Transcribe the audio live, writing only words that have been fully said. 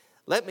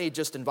Let me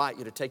just invite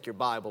you to take your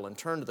Bible and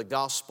turn to the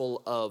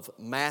Gospel of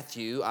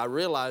Matthew. I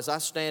realize I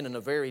stand in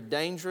a very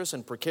dangerous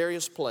and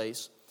precarious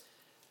place,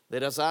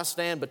 that as I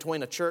stand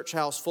between a church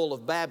house full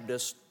of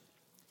Baptists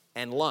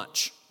and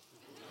lunch.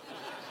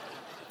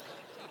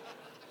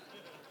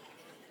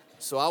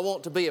 So I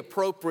want to be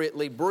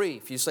appropriately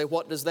brief. You say,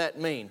 what does that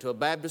mean? To a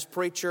Baptist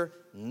preacher,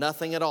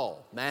 nothing at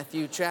all.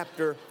 Matthew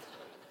chapter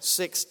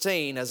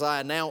 16, as I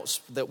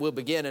announced that we'll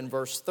begin in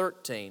verse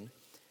 13,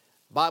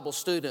 Bible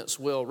students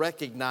will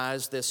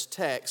recognize this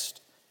text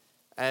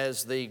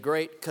as the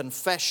great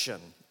confession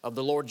of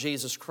the Lord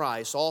Jesus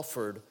Christ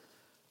offered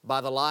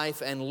by the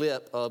life and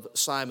lip of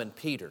Simon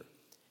Peter.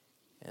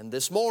 And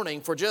this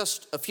morning, for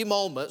just a few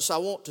moments, I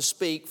want to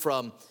speak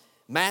from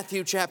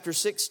Matthew chapter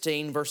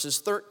 16, verses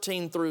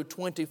 13 through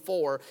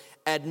 24,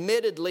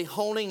 admittedly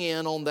honing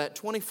in on that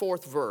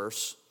 24th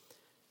verse.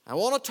 I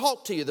want to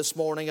talk to you this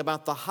morning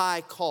about the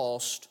high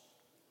cost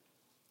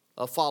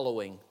of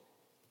following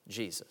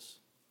Jesus.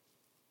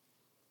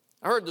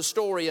 I heard the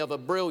story of a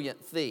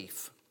brilliant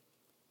thief.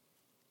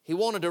 He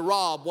wanted to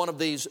rob one of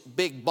these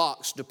big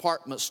box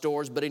department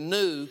stores, but he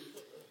knew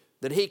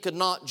that he could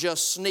not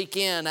just sneak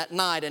in at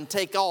night and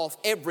take off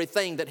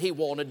everything that he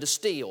wanted to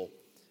steal.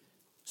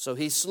 So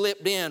he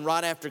slipped in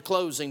right after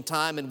closing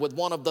time, and with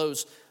one of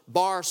those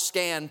bar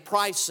scan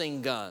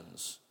pricing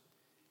guns,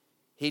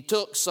 he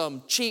took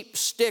some cheap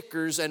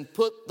stickers and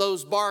put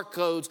those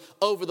barcodes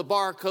over the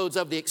barcodes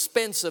of the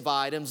expensive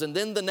items, and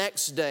then the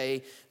next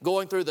day,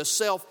 going through the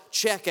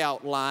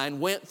self-checkout line,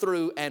 went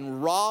through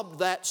and robbed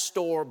that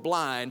store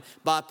blind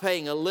by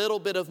paying a little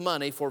bit of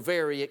money for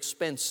very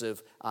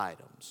expensive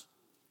items.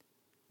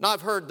 Now,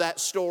 I've heard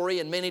that story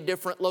in many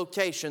different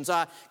locations.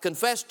 I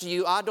confess to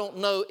you, I don't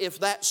know if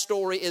that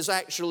story is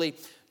actually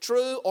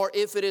true or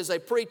if it is a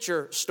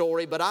preacher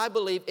story, but I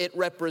believe it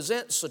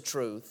represents the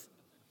truth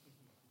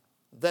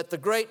that the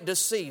great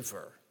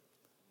deceiver,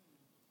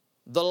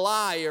 the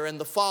liar and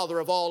the father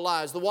of all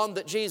lies, the one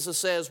that Jesus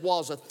says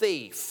was a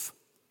thief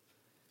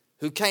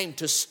who came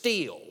to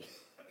steal,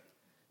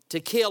 to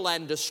kill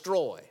and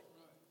destroy,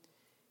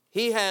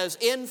 he has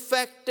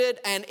infected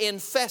and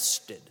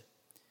infested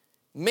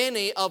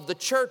many of the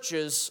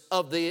churches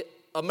of the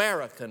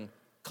American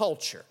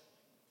culture.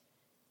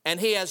 And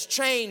he has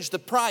changed the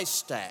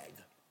price tag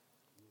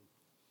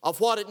of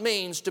what it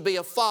means to be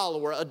a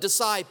follower, a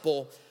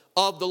disciple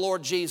of the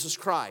Lord Jesus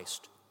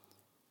Christ.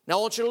 Now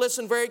I want you to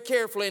listen very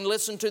carefully and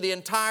listen to the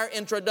entire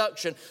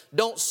introduction.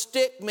 Don't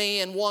stick me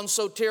in one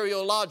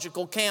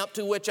soteriological camp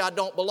to which I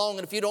don't belong,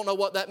 and if you don't know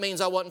what that means,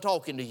 I wasn't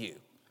talking to you.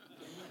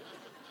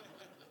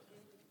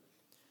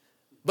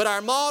 But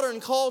our modern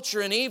culture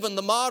and even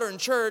the modern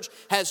church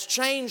has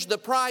changed the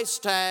price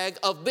tag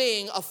of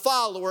being a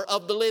follower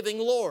of the living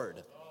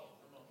Lord.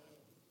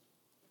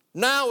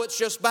 Now it's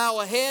just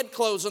bow a head,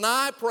 close an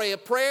eye, pray a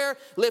prayer,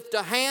 lift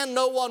a hand.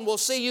 No one will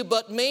see you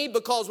but me,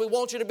 because we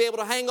want you to be able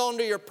to hang on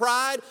to your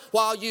pride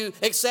while you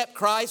accept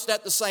Christ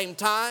at the same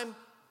time.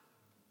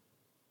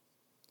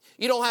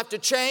 You don't have to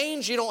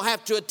change. You don't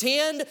have to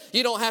attend.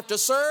 You don't have to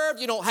serve.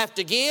 You don't have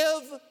to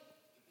give.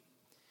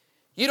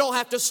 You don't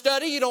have to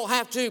study. You don't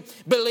have to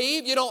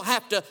believe. You don't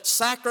have to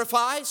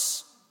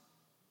sacrifice.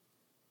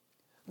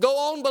 Go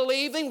on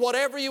believing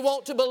whatever you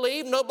want to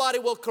believe. Nobody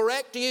will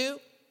correct you.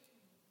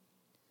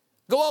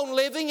 Go on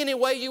living any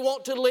way you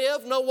want to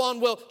live. No one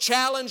will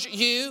challenge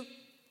you.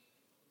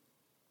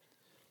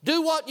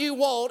 Do what you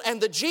want,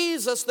 and the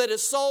Jesus that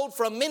is sold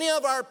from many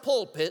of our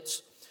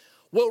pulpits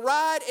will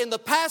ride in the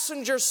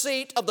passenger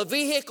seat of the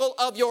vehicle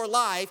of your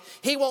life.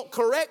 He won't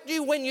correct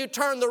you when you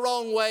turn the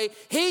wrong way.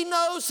 He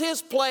knows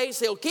his place.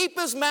 He'll keep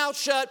his mouth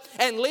shut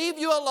and leave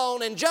you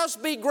alone, and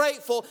just be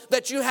grateful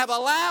that you have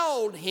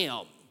allowed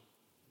him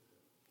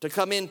to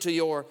come into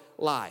your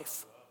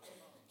life.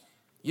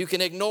 You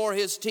can ignore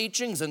his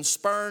teachings and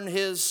spurn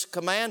his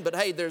command, but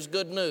hey, there's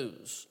good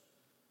news.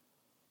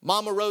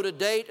 Mama wrote a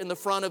date in the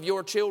front of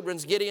your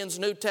children's Gideon's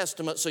New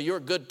Testament, so you're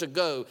good to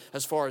go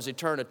as far as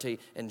eternity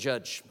and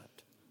judgment.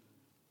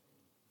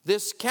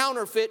 This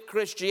counterfeit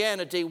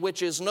Christianity,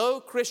 which is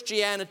no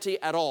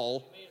Christianity at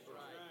all,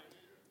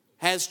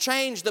 has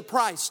changed the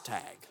price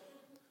tag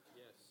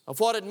of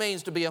what it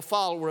means to be a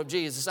follower of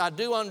Jesus. I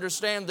do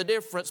understand the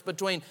difference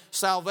between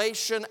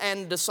salvation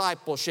and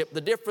discipleship,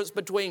 the difference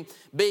between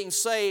being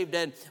saved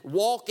and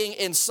walking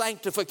in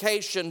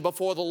sanctification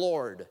before the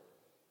Lord.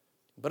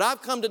 But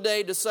I've come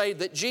today to say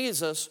that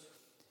Jesus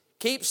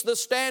keeps the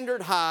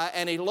standard high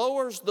and he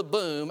lowers the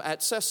boom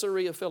at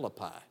Caesarea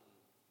Philippi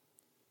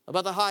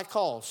about the high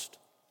cost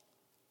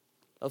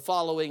of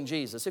following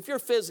Jesus. If you're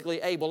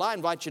physically able, I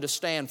invite you to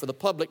stand for the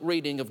public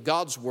reading of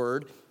God's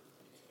Word.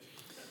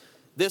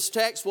 This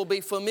text will be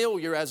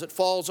familiar as it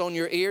falls on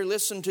your ear.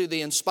 Listen to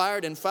the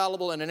inspired,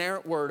 infallible, and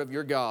inerrant Word of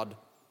your God.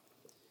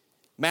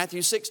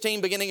 Matthew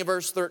 16, beginning of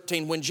verse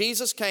 13. When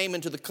Jesus came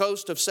into the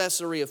coast of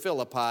Caesarea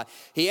Philippi,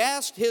 he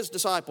asked his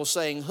disciples,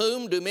 saying,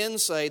 Whom do men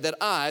say that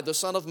I, the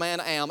Son of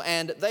Man, am?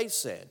 And they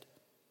said,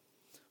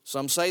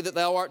 Some say that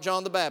thou art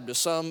John the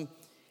Baptist, some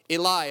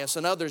Elias,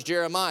 and others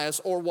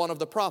Jeremias, or one of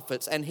the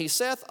prophets. And he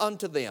saith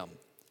unto them,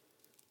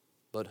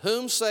 But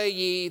whom say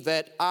ye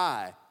that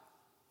I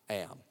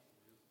am?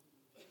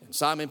 And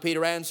Simon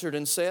Peter answered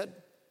and said,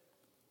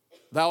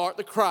 Thou art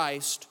the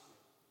Christ,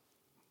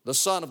 the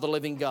Son of the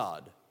living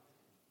God.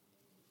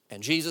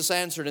 And Jesus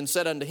answered and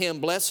said unto him,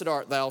 Blessed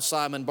art thou,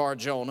 Simon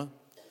Bar-Jonah,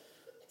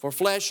 for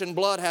flesh and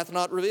blood hath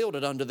not revealed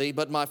it unto thee,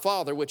 but my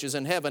Father which is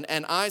in heaven.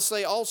 And I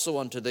say also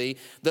unto thee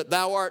that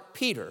thou art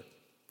Peter,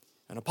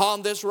 and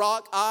upon this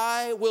rock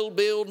I will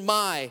build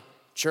my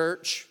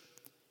church,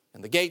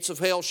 and the gates of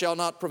hell shall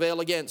not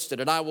prevail against it.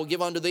 And I will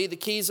give unto thee the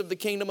keys of the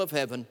kingdom of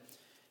heaven.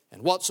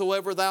 And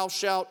whatsoever thou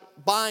shalt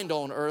bind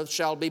on earth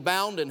shall be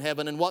bound in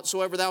heaven, and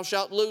whatsoever thou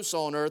shalt loose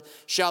on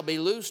earth shall be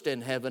loosed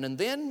in heaven. And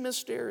then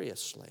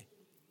mysteriously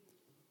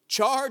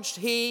charged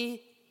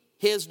he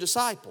his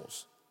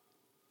disciples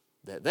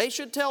that they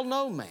should tell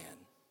no man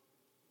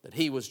that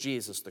he was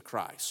Jesus the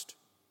Christ.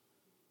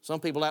 Some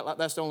people act like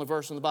that's the only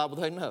verse in the Bible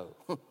they know.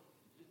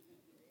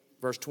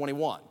 Verse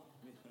 21.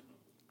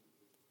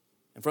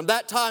 And from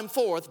that time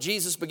forth,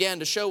 Jesus began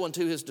to show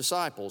unto his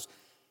disciples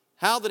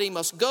how that he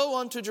must go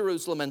unto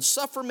Jerusalem and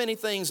suffer many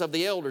things of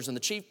the elders and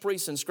the chief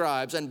priests and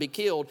scribes, and be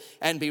killed,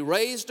 and be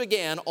raised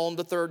again on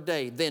the third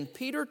day. Then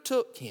Peter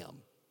took him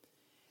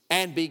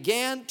and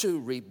began to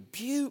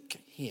rebuke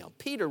him.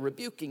 Peter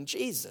rebuking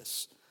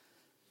Jesus,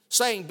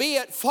 saying, Be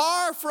it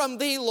far from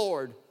thee,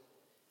 Lord,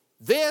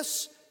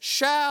 this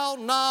shall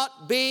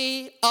not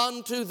be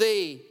unto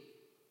thee.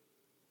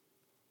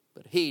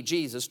 But he,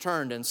 Jesus,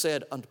 turned and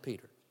said unto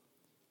Peter,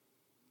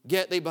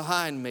 Get thee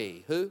behind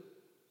me. Who?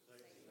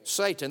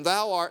 Satan,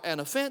 thou art an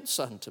offense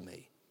unto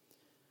me.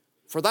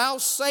 For thou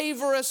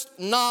savorest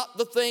not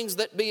the things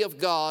that be of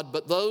God,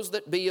 but those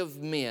that be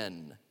of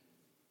men.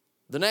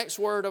 The next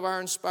word of our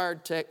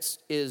inspired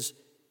text is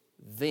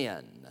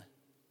then.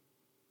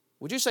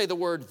 Would you say the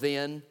word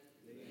then?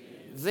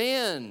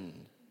 Then.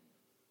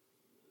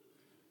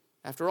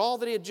 After all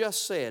that he had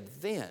just said,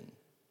 then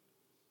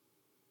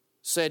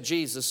said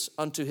Jesus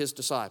unto his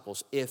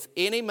disciples, If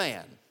any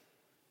man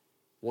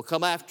will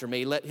come after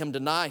me, let him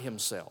deny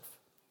himself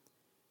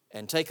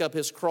and take up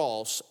his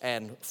cross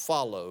and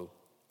follow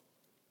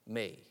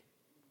me.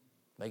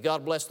 May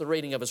God bless the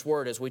reading of his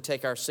word as we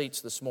take our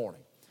seats this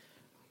morning.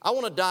 I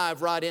want to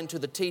dive right into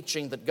the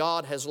teaching that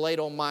God has laid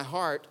on my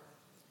heart.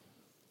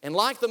 And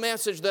like the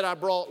message that I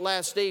brought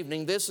last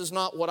evening, this is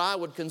not what I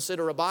would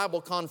consider a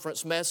Bible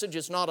conference message.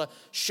 It's not a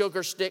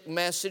sugar stick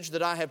message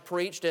that I have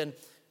preached in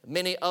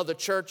many other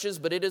churches,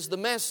 but it is the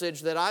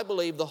message that I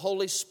believe the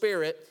Holy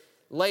Spirit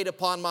laid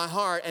upon my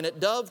heart, and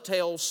it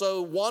dovetails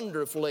so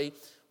wonderfully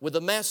with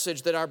the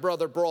message that our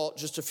brother brought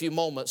just a few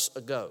moments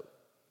ago.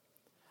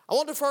 I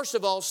want to first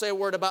of all say a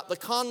word about the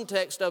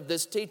context of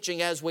this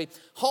teaching as we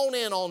hone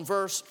in on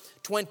verse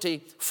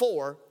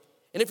 24.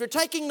 And if you're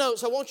taking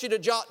notes, I want you to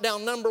jot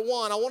down number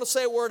one. I want to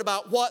say a word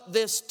about what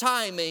this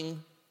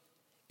timing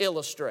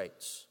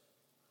illustrates.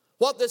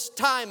 What this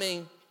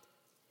timing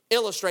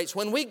illustrates.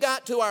 When we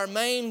got to our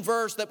main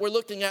verse that we're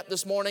looking at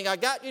this morning, I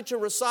got you to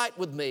recite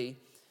with me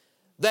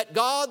that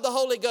God the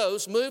Holy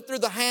Ghost moved through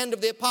the hand of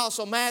the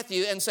Apostle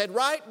Matthew and said,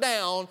 write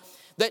down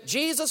that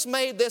Jesus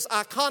made this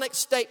iconic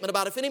statement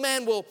about if any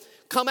man will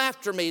come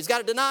after me, he's got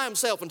to deny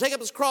himself and take up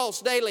his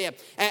cross daily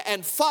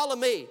and follow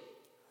me.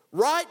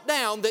 Write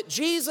down that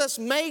Jesus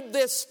made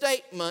this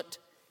statement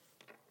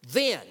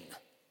then.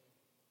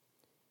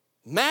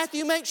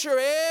 Matthew makes sure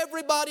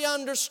everybody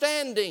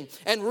understanding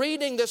and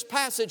reading this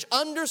passage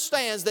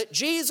understands that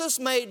Jesus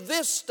made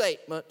this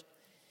statement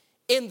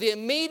in the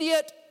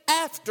immediate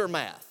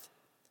aftermath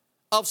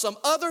of some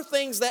other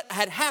things that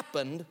had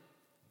happened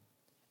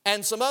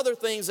and some other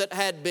things that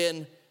had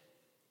been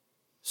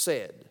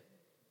said.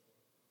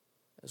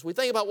 As we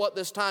think about what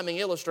this timing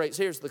illustrates,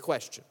 here's the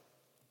question.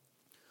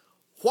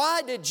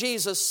 Why did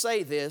Jesus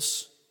say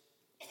this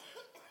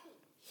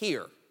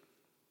here?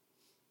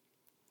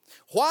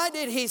 Why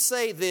did he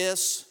say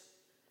this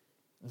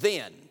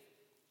then?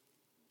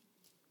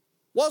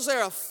 Was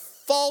there a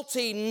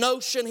faulty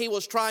notion he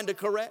was trying to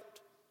correct?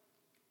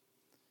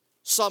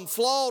 Some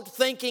flawed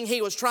thinking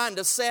he was trying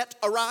to set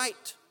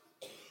aright?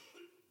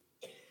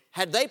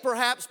 Had they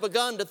perhaps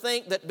begun to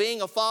think that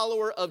being a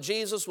follower of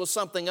Jesus was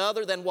something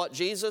other than what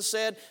Jesus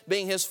said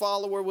being his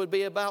follower would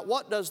be about?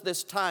 What does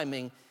this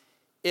timing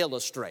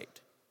illustrate?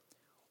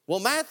 Well,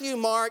 Matthew,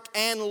 Mark,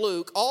 and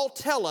Luke all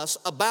tell us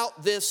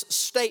about this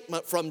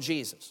statement from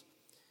Jesus.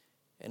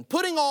 And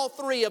putting all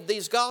three of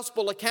these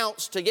gospel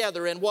accounts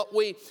together in what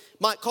we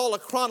might call a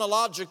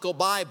chronological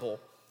Bible,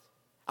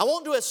 I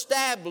want to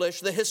establish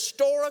the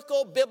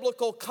historical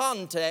biblical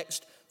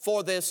context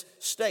for this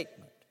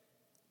statement.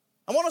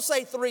 I want to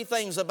say three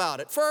things about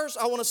it. First,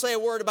 I want to say a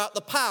word about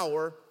the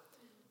power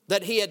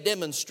that he had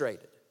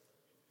demonstrated.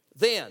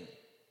 Then,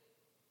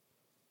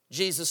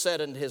 Jesus said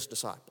unto his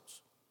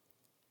disciples.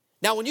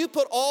 Now, when you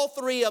put all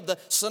three of the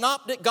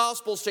synoptic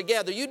gospels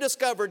together, you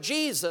discover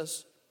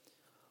Jesus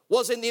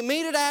was in the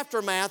immediate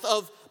aftermath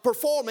of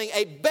performing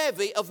a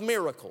bevy of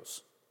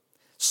miracles.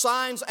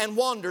 Signs and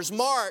wonders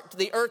marked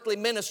the earthly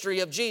ministry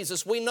of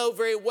Jesus. We know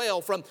very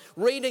well from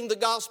reading the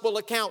gospel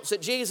accounts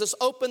that Jesus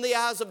opened the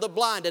eyes of the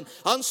blind and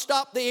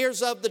unstopped the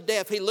ears of the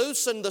deaf. He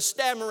loosened the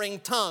stammering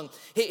tongue.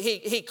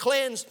 He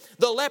cleansed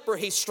the leper.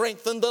 He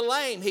strengthened the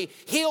lame. He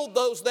healed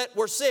those that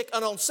were sick,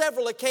 and on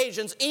several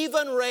occasions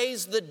even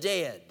raised the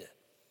dead.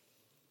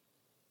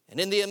 And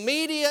in the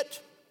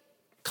immediate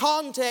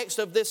context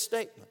of this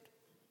statement,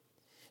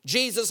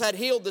 Jesus had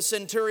healed the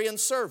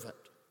centurion's servant.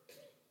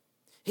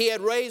 He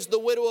had raised the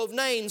widow of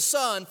Nain's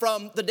son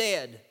from the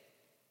dead.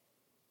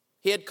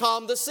 He had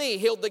calmed the sea,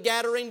 healed the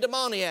Gadarene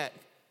demoniac,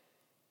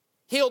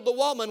 healed the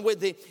woman with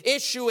the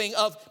issuing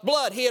of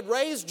blood. He had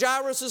raised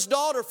Jairus'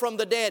 daughter from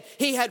the dead.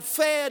 He had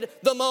fed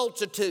the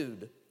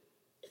multitude.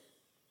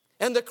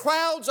 And the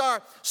crowds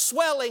are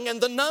swelling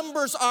and the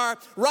numbers are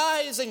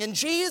rising, and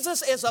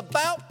Jesus is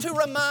about to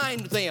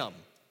remind them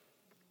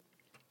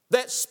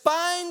that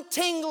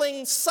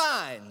spine-tingling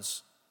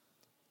signs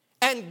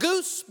and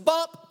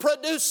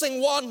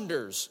goosebump-producing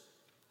wonders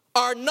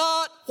are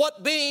not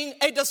what being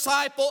a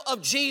disciple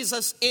of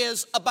Jesus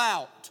is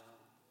about.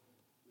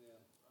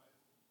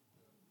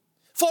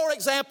 For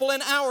example,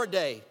 in our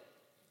day,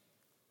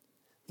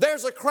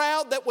 there's a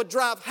crowd that would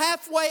drive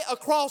halfway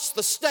across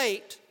the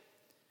state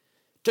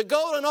to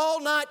go to an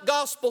all-night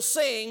gospel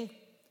sing,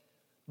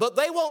 but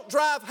they won't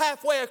drive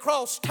halfway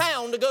across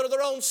town to go to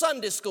their own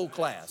Sunday school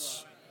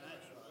class.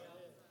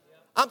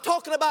 I'm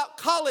talking about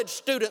college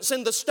students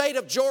in the state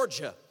of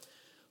Georgia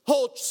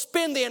who'll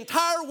spend the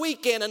entire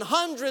weekend and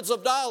hundreds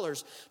of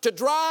dollars to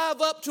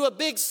drive up to a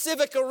big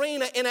civic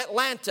arena in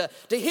Atlanta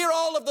to hear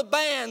all of the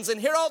bands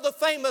and hear all the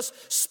famous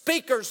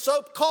speakers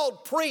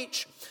so-called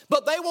preach,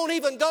 but they won't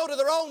even go to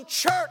their own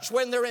church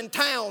when they're in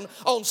town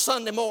on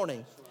Sunday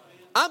morning.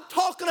 I'm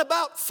talking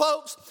about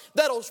folks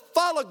that'll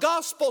follow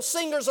gospel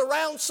singers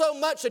around so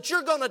much that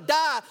you're going to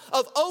die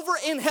of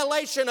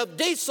over-inhalation of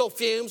diesel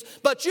fumes,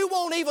 but you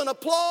won't even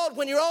applaud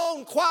when your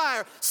own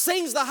choir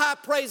sings the high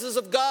praises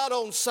of God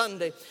on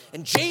Sunday.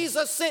 And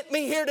Jesus sent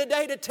me here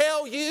today to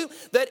tell you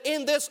that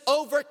in this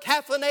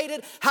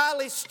over-caffeinated,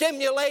 highly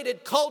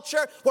stimulated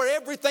culture where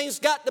everything's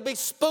got to be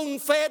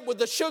spoon-fed with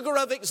the sugar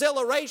of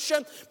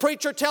exhilaration,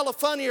 preacher tell a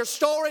funnier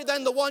story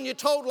than the one you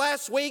told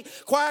last week,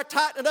 choir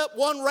tighten it up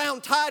one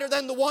round tighter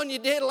than the one you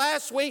did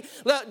last week.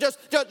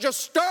 Just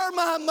stir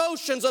my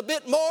emotions a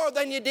bit more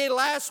than you did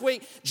last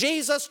week.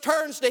 Jesus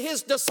turns to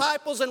his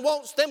disciples and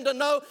wants them to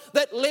know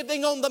that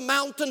living on the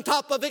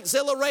mountaintop of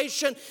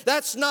exhilaration,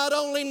 that's not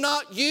only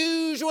not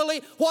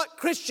usually what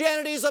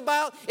Christianity is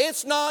about,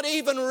 it's not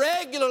even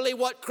regularly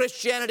what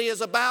Christianity is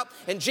about.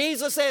 And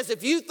Jesus says,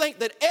 if you think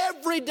that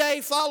every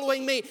day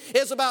following me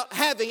is about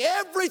having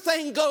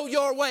everything go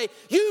your way,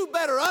 you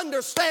better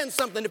understand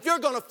something if you're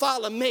going to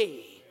follow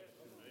me.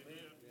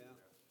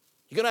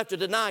 You're going to have to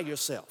deny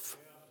yourself.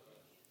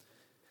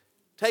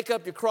 Take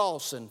up your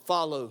cross and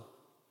follow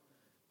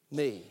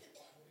me.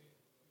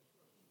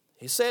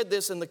 He said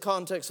this in the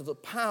context of the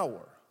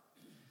power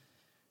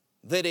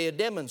that he had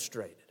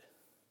demonstrated.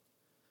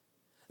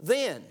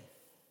 Then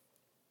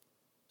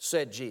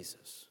said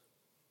Jesus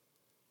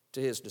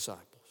to his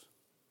disciples.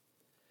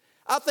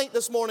 I think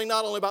this morning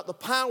not only about the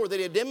power that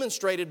he had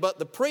demonstrated, but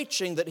the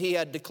preaching that he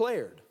had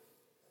declared.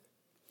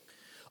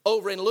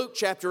 Over in Luke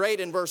chapter 8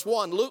 and verse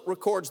 1, Luke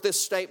records this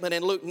statement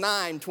in Luke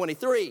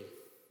 9:23.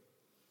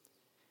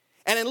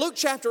 And in Luke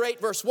chapter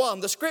 8 verse 1,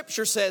 the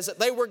scripture says that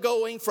they were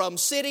going from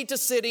city to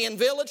city and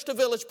village to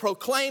village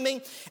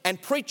proclaiming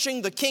and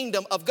preaching the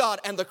kingdom of God.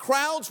 And the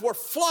crowds were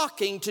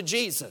flocking to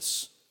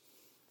Jesus.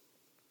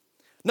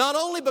 Not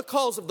only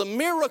because of the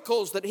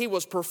miracles that he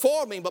was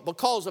performing, but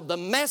because of the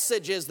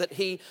messages that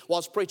he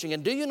was preaching.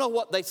 And do you know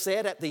what they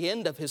said at the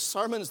end of his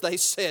sermons? They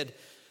said,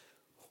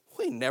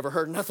 we never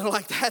heard nothing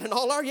like that in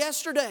all our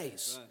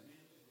yesterdays. Right.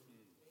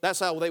 That's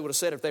how they would have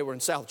said if they were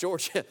in South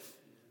Georgia.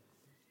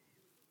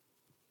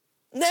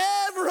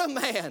 Never a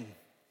man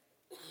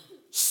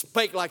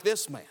spake like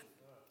this man.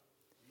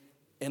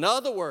 In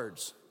other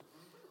words,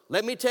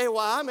 let me tell you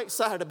why I'm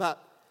excited about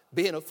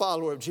being a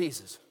follower of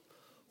Jesus.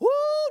 Woo,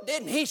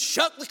 didn't he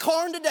shuck the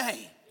corn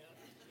today?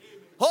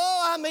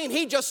 Oh, I mean,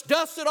 he just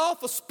dusted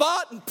off a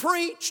spot and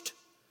preached.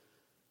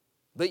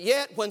 But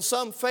yet, when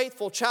some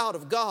faithful child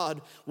of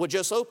God would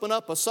just open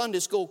up a Sunday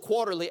school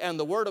quarterly and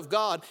the Word of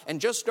God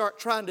and just start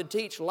trying to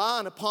teach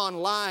line upon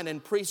line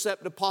and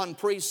precept upon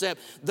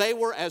precept, they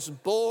were as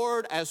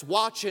bored as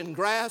watching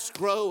grass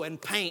grow and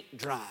paint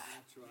dry.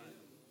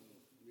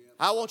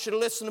 I want you to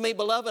listen to me,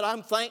 beloved.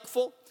 I'm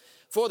thankful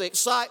for the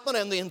excitement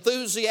and the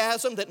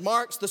enthusiasm that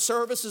marks the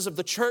services of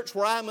the church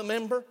where I'm a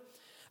member.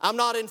 I'm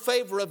not in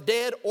favor of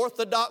dead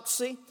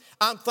orthodoxy.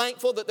 I'm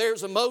thankful that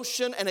there's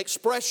emotion and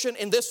expression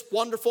in this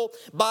wonderful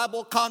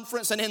Bible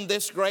conference and in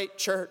this great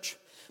church.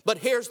 But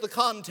here's the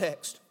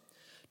context.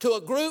 To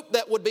a group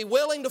that would be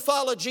willing to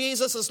follow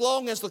Jesus as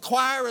long as the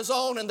choir is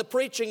on and the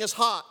preaching is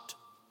hot,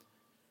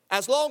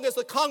 as long as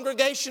the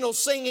congregational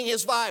singing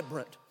is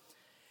vibrant,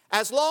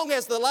 as long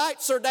as the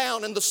lights are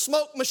down and the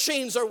smoke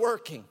machines are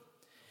working,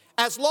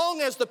 as long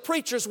as the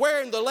preacher's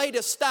wearing the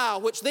latest style,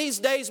 which these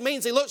days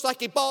means he looks like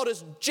he bought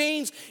his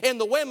jeans in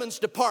the women's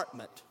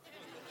department,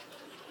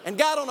 and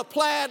got on a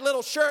plaid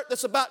little shirt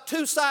that's about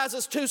 2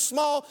 sizes too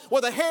small,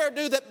 with a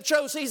hairdo that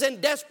shows he's in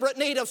desperate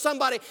need of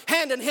somebody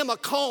handing him a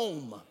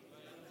comb.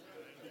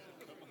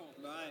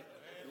 Right.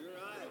 You're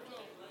right.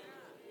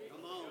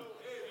 Come on.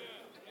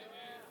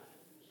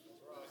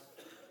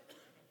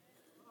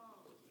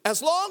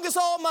 As long as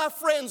all my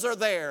friends are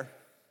there,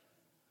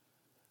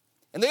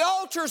 and the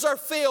altars are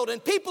filled,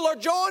 and people are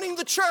joining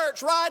the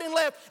church right and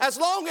left, as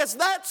long as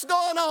that's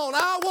going on,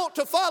 I want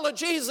to follow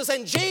Jesus.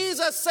 And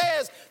Jesus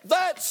says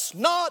that's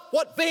not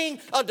what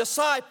being a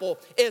disciple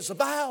is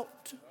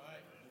about.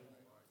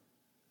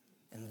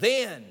 And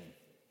then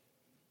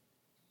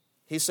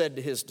he said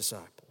to his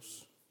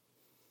disciples,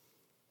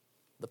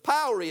 the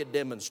power he had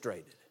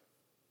demonstrated,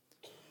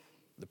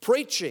 the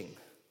preaching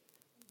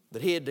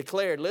that he had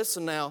declared.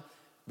 Listen now,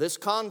 this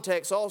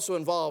context also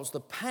involves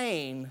the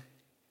pain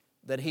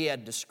that he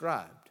had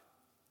described.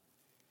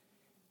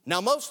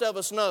 Now, most of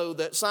us know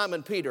that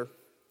Simon Peter,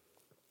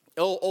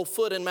 old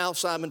foot and mouth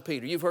Simon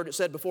Peter, you've heard it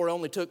said before, he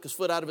only took his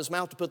foot out of his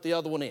mouth to put the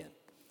other one in.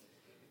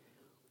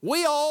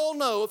 We all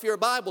know, if you're a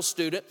Bible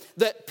student,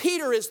 that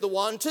Peter is the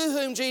one to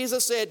whom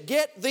Jesus said,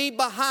 "Get thee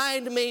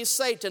behind me,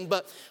 Satan."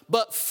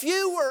 But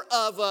fewer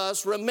of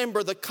us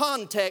remember the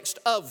context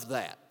of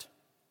that.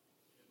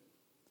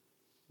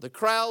 The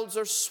crowds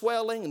are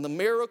swelling and the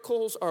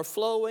miracles are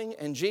flowing,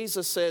 and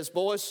Jesus says,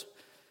 "Boys,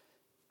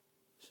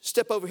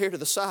 step over here to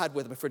the side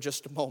with me for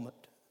just a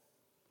moment.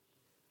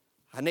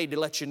 I need to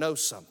let you know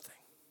something.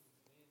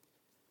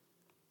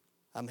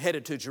 I'm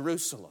headed to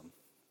Jerusalem.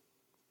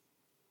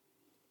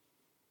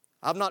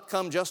 I've not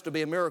come just to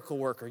be a miracle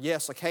worker.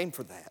 Yes, I came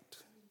for that.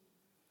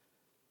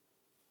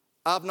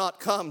 I've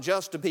not come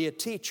just to be a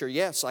teacher.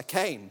 Yes, I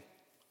came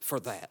for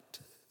that.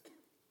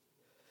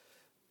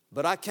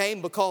 But I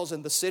came because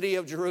in the city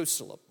of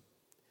Jerusalem,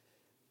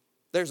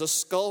 there's a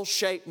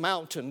skull-shaped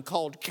mountain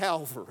called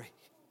Calvary.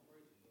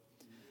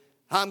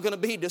 I'm going to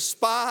be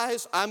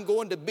despised. I'm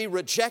going to be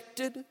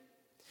rejected."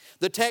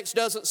 The text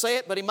doesn't say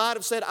it, but he might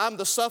have said, "I'm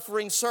the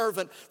suffering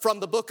servant" from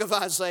the book of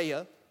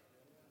Isaiah.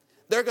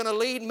 They're going to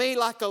lead me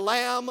like a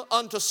lamb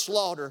unto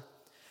slaughter.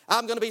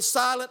 I'm going to be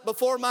silent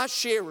before my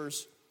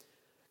shearers.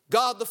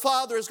 God the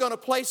Father is going to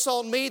place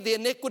on me the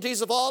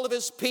iniquities of all of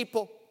his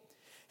people,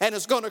 and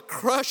is going to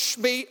crush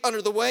me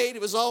under the weight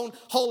of his own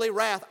holy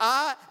wrath.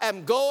 I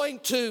am going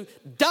to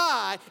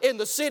die in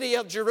the city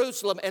of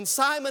Jerusalem. And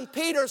Simon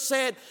Peter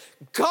said,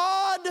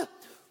 "God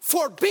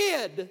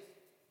forbid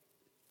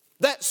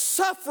that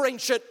suffering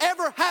should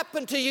ever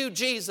happen to you,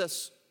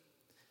 Jesus."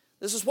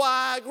 This is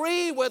why I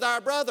agree with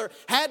our brother.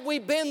 Had we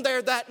been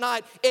there that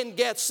night in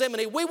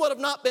Gethsemane, we would have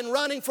not been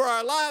running for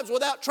our lives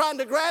without trying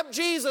to grab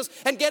Jesus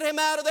and get him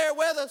out of there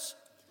with us.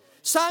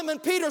 Simon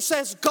Peter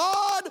says,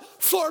 "God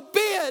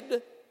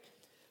forbid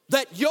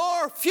that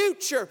your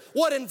future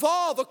would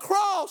involve a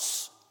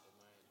cross."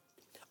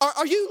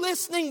 Are you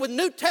listening with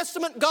New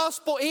Testament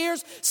gospel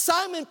ears?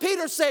 Simon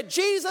Peter said,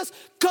 "Jesus,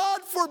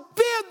 God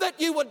forbid that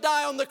you would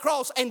die on the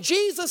cross." And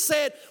Jesus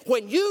said,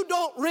 when you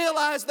don't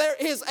realize there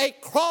is a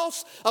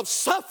cross of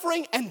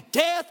suffering and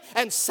death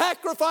and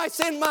sacrifice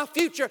in my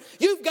future,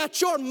 you've got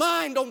your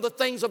mind on the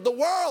things of the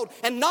world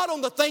and not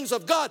on the things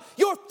of God.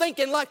 You're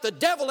thinking like the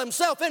devil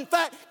himself. In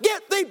fact,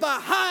 "Get thee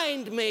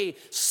behind me,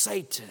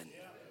 Satan."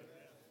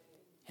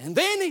 And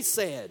then he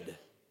said,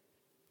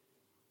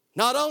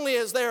 not only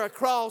is there a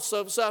cross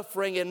of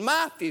suffering in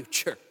my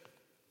future,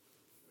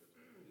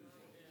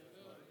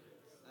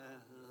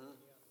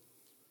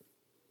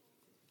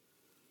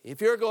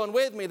 if you're going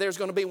with me, there's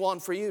going to be one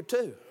for you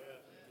too.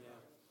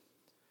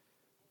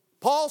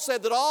 Paul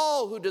said that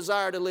all who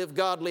desire to live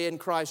godly in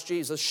Christ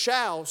Jesus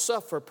shall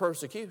suffer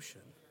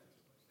persecution.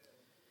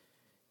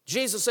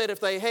 Jesus said if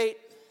they hate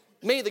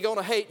me, they're going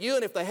to hate you,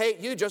 and if they hate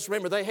you, just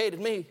remember they hated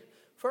me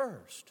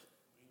first.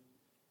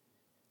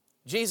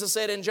 Jesus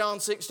said in John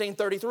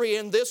 16:33,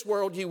 "In this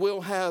world you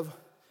will have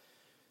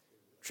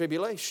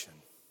tribulation."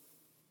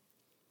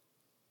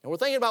 And we're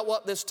thinking about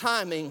what this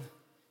timing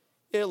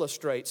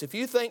illustrates. If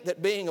you think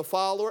that being a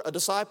follower, a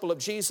disciple of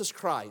Jesus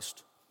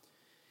Christ,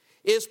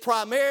 is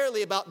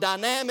primarily about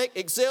dynamic,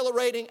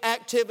 exhilarating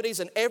activities,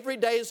 and every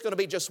day is going to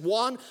be just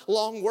one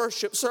long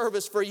worship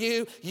service for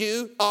you,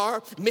 you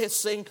are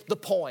missing the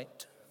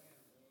point.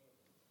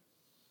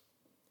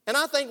 And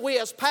I think we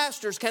as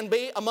pastors can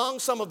be among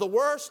some of the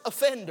worst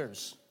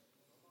offenders.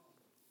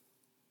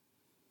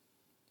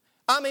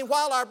 I mean,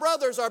 while our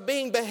brothers are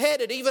being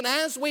beheaded, even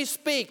as we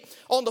speak,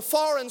 on the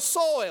foreign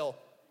soil,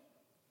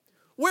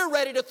 we're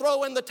ready to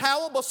throw in the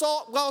towel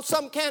while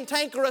some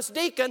cantankerous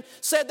deacon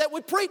said that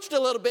we preached a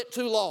little bit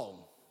too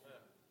long.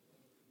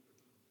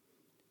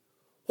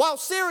 While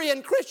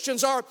Syrian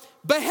Christians are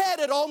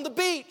beheaded on the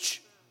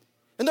beach,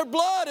 and their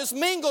blood is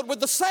mingled with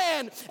the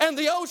sand and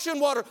the ocean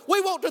water, we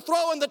want to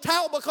throw in the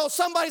towel because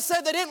somebody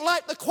said they didn't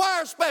like the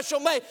choir special.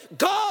 May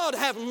God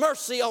have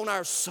mercy on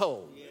our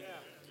soul.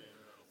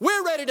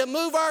 We're ready to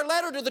move our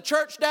letter to the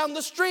church down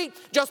the street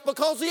just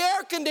because the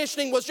air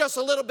conditioning was just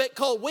a little bit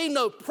cold. We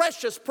know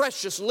precious,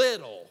 precious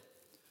little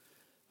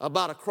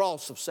about a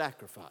cross of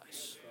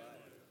sacrifice.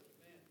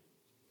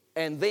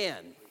 And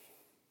then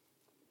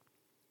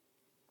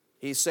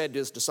he said to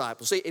his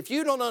disciples, see, if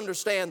you don't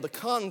understand the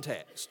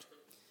context,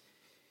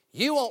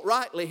 you won't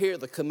rightly hear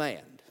the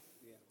command.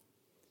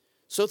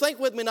 So think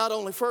with me not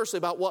only firstly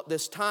about what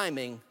this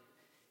timing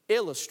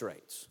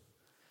illustrates,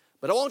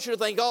 but I want you to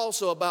think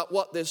also about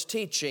what this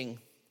teaching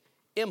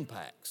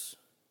impacts.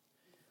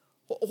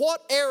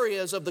 What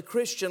areas of the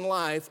Christian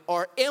life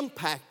are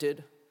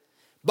impacted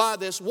by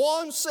this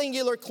one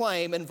singular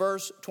claim in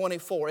verse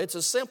 24? It's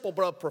a simple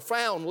but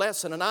profound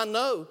lesson, and I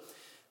know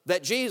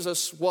that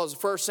Jesus was a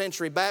first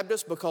century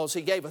Baptist because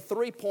he gave a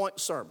 3-point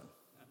sermon.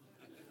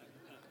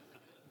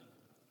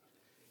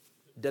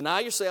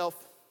 Deny yourself,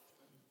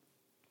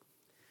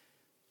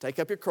 take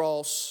up your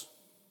cross,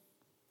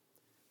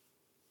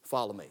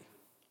 follow me.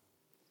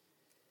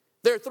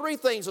 There are 3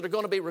 things that are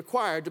going to be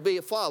required to be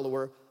a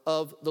follower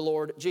of the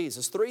Lord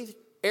Jesus. 3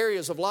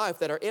 areas of life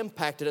that are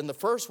impacted. And the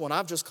first one,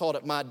 I've just called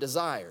it my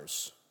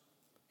desires.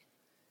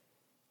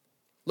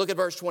 Look at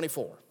verse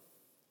 24.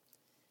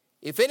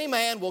 If any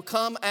man will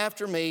come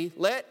after me,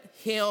 let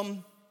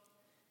him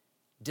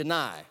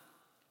deny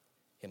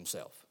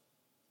himself.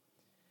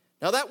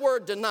 Now that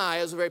word deny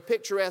is a very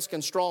picturesque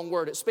and strong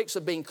word. It speaks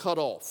of being cut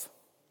off.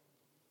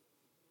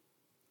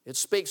 It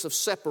speaks of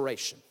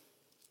separation.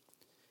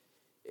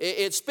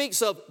 It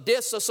speaks of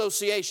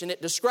disassociation.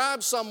 It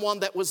describes someone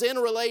that was in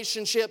a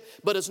relationship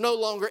but is no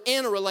longer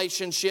in a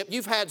relationship.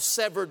 You've had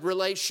severed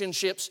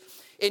relationships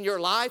in your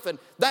life, and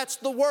that's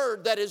the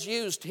word that is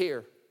used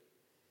here.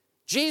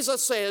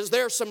 Jesus says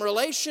there are some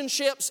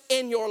relationships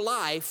in your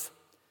life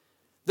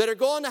that are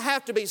going to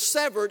have to be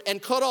severed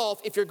and cut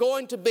off if you're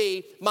going to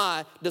be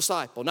my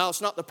disciple. Now, it's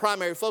not the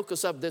primary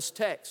focus of this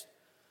text,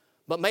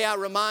 but may I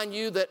remind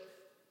you that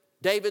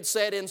David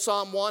said in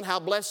Psalm 1, how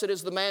blessed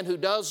is the man who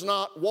does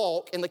not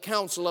walk in the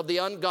counsel of the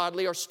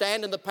ungodly, or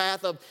stand in the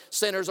path of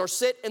sinners, or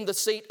sit in the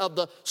seat of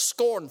the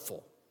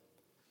scornful.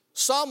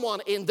 Someone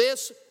in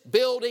this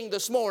building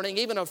this morning,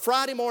 even a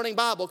Friday morning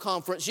Bible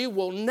conference, you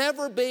will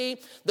never be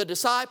the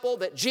disciple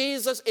that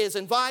Jesus is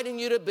inviting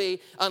you to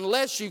be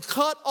unless you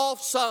cut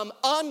off some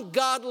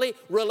ungodly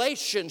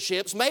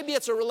relationships. Maybe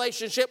it's a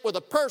relationship with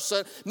a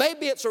person.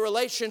 Maybe it's a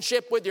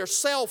relationship with your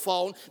cell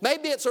phone.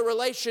 Maybe it's a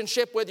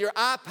relationship with your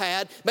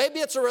iPad. Maybe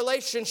it's a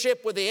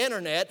relationship with the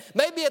internet.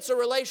 Maybe it's a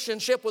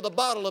relationship with a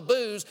bottle of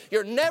booze.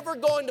 You're never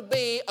going to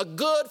be a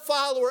good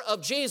follower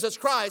of Jesus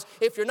Christ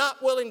if you're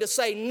not willing to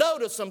say no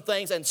to some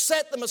things and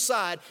set them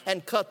aside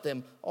and cut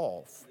them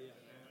off.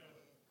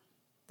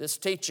 This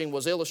teaching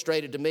was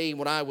illustrated to me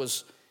when I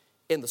was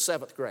in the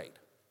 7th grade.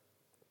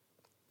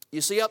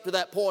 You see, up to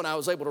that point, I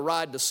was able to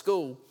ride to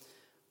school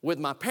with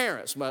my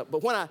parents.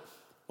 But when I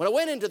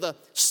went into the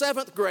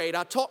 7th grade,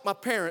 I talked my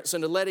parents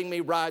into letting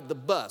me ride the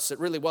bus. It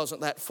really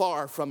wasn't that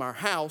far from our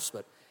house,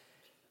 but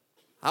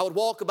I would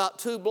walk about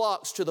 2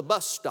 blocks to the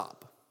bus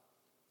stop.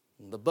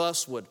 And the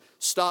bus would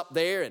stop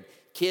there, and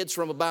kids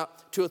from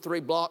about 2 or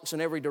 3 blocks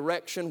in every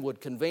direction would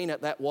convene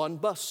at that one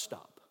bus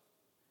stop.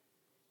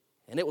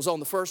 And it was on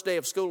the first day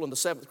of school in the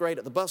 7th grade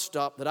at the bus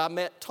stop that I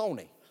met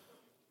Tony.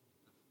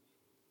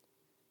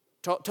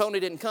 Tony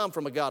didn't come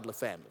from a godly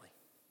family.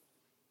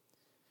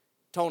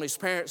 Tony's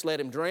parents let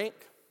him drink,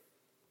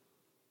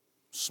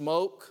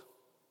 smoke.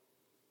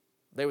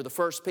 They were the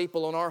first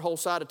people on our whole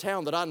side of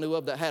town that I knew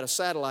of that had a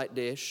satellite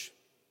dish.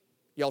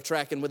 Y'all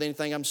tracking with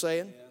anything I'm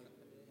saying?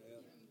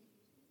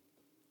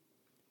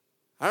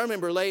 I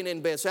remember laying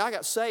in bed. See, I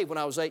got saved when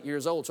I was 8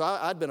 years old, so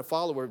I'd been a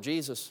follower of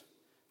Jesus.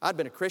 I'd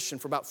been a Christian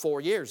for about 4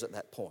 years at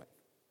that point.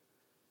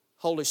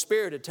 Holy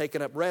Spirit had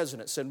taken up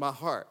residence in my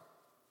heart.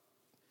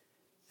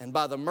 And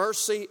by the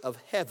mercy of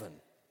heaven,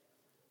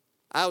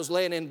 I was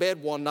laying in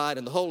bed one night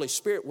and the Holy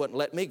Spirit wouldn't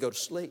let me go to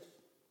sleep.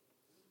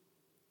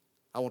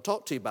 I want to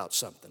talk to you about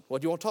something.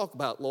 What do you want to talk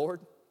about, Lord?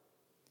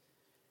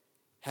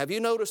 Have you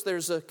noticed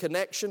there's a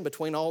connection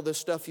between all this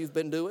stuff you've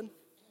been doing?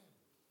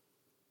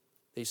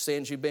 These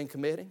sins you've been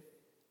committing?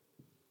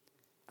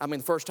 I mean,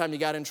 the first time you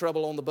got in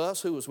trouble on the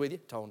bus, who was with you?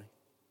 Tony.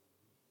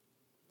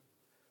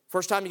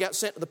 First time you got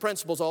sent to the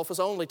principal's office,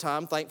 only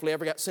time, thankfully, I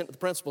ever got sent to the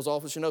principal's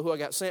office, you know who I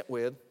got sent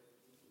with?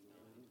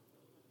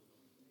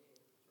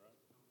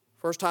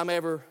 First time I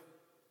ever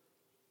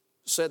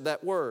said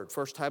that word.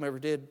 First time I ever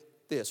did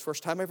this.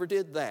 First time I ever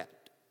did that.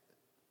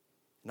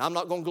 And I'm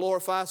not going to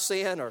glorify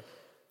sin or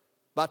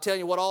by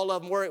telling you what all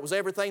of them were. It was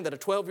everything that a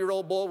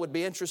 12-year-old boy would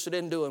be interested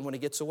in doing when he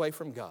gets away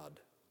from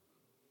God.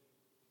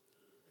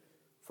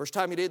 First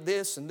time you did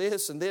this and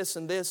this and this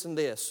and this and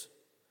this.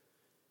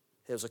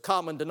 There was a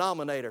common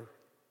denominator.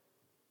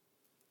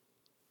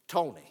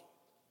 Tony.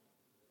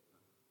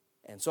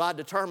 And so I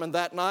determined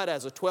that night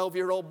as a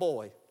 12-year-old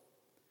boy,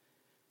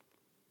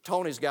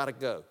 Tony's got to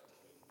go.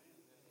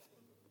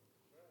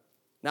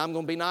 Now I'm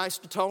going to be nice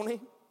to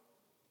Tony.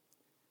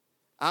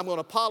 I'm going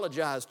to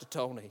apologize to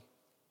Tony.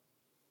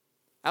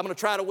 I'm going to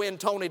try to win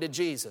Tony to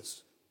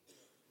Jesus.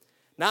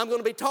 Now I'm going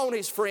to be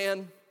Tony's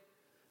friend,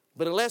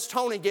 But unless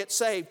Tony gets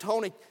saved,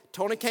 Tony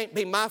can't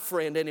be my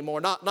friend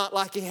anymore, not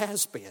like he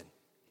has been.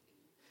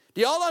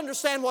 Do y'all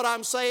understand what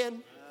I'm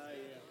saying?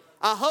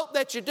 I hope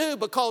that you do,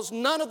 because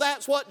none of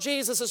that's what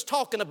Jesus is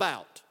talking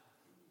about.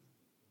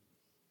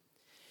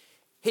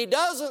 He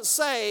doesn't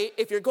say,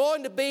 if you're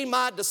going to be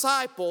my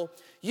disciple,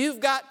 you've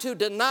got to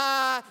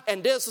deny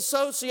and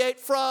disassociate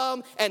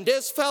from and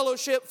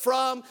disfellowship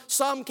from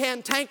some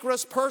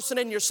cantankerous person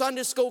in your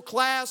Sunday school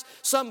class,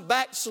 some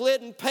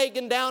backslidden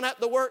pagan down at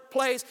the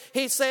workplace.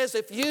 He says,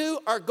 if you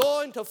are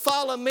going to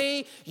follow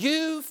me,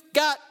 you've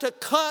got to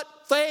cut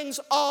things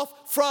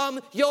off from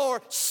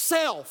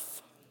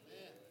yourself.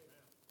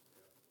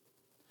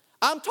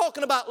 I'm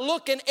talking about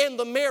looking in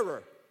the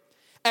mirror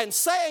and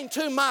saying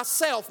to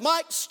myself,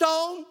 Mike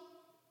Stone,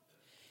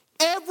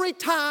 every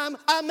time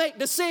I make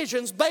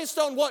decisions based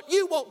on what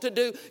you want to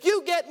do,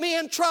 you get me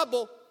in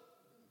trouble.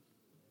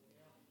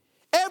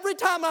 Every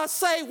time I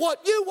say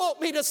what you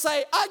want me to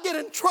say, I get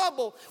in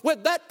trouble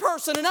with that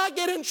person, and I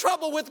get in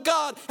trouble with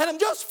God, and I'm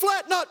just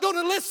flat not going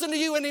to listen to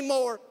you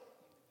anymore.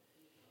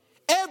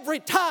 Every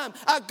time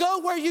I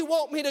go where you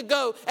want me to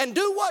go and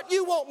do what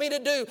you want me to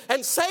do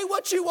and say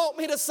what you want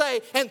me to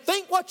say and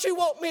think what you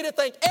want me to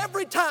think,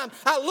 every time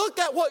I look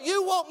at what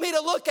you want me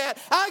to look at,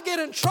 I get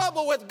in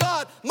trouble with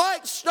God.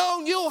 Mike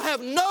Stone, you'll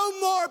have no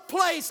more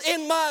place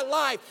in my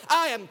life.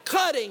 I am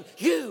cutting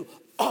you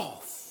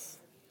off.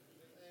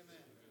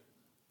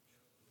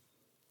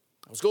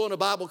 I was going to a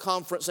Bible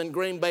conference in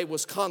Green Bay,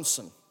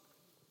 Wisconsin,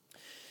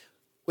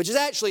 which is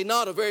actually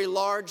not a very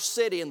large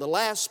city, and the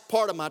last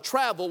part of my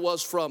travel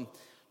was from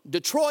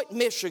Detroit,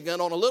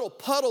 Michigan, on a little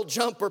puddle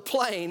jumper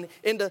plane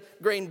into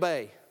Green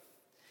Bay.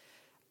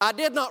 I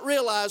did not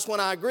realize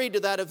when I agreed to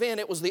that event,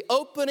 it was the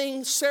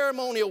opening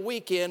ceremonial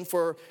weekend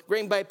for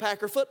Green Bay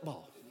Packer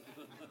football.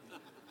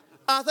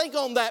 I think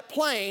on that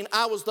plane,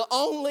 I was the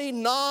only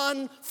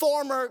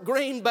non-former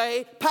Green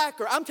Bay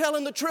Packer. I'm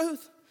telling the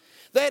truth.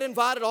 They had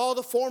invited all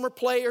the former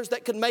players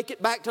that could make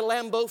it back to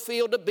Lambeau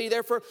Field to be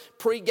there for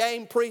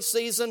pre-game,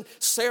 pre-season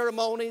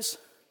ceremonies.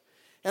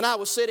 And I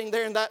was sitting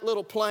there in that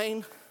little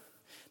plane.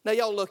 Now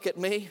y'all look at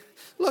me.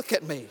 Look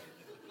at me.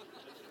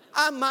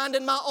 I'm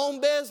minding my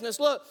own business.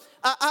 Look,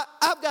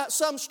 I've got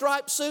some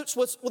striped suits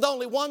with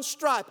only one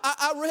stripe.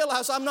 I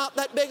realize I'm not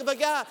that big of a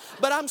guy,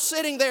 but I'm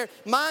sitting there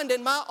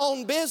minding my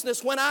own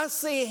business when I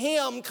see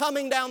him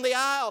coming down the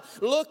aisle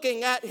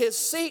looking at his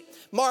seat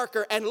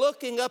marker and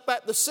looking up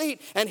at the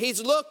seat, and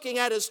he's looking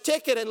at his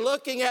ticket and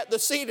looking at the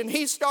seat, and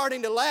he's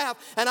starting to laugh,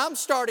 and I'm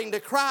starting to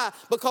cry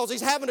because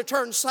he's having to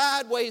turn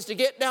sideways to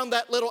get down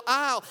that little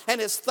aisle, and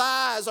his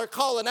thighs are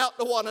calling out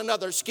to one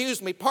another,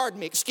 excuse me, pardon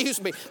me,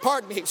 excuse me,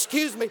 pardon me,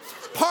 excuse me,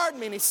 pardon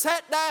me, and he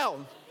sat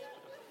down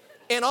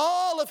in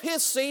all of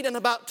his seat and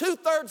about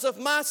 2/3 of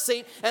my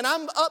seat, and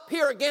I'm up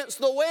here against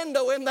the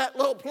window in that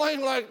little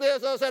plane like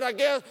this. I said, I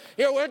guess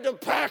you're with the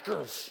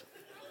Packers.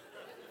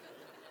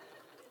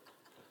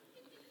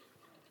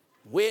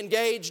 We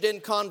engaged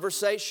in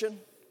conversation.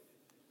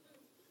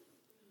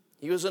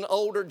 He was an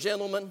older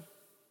gentleman.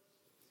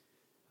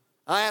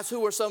 I asked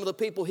who were some of the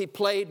people he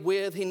played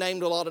with. He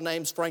named a lot of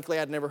names, frankly,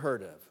 I'd never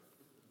heard of.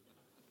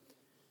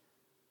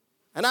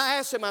 And I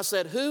asked him, I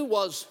said, who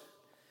was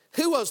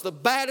the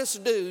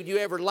baddest dude you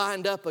ever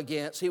lined up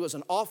against? He was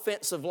an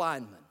offensive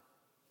lineman.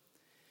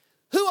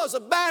 Who was the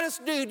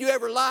baddest dude you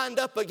ever lined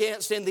up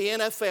against in the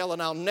NFL?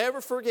 And I'll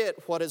never forget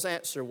what his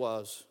answer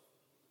was.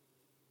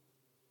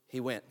 He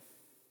went,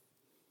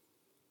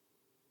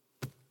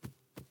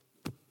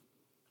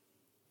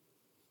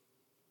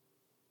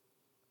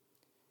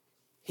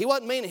 he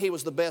wasn't meaning he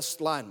was the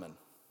best lineman.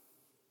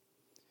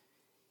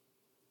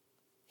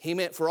 He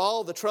meant for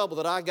all the trouble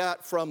that I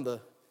got from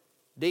the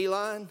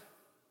D-line,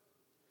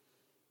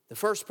 the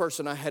first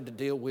person I had to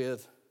deal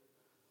with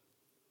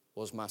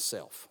was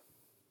myself.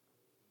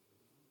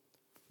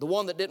 The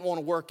one that didn't want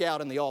to work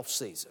out in the off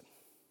season.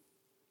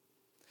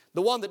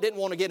 The one that didn't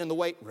want to get in the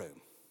weight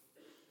room.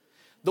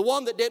 The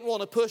one that didn't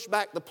want to push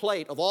back the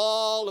plate of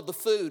all of the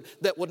food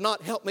that would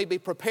not help me be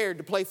prepared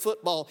to play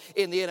football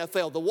in the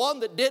NFL. The one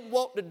that didn't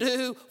want to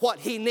do what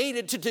he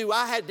needed to do.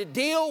 I had to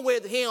deal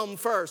with him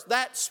first.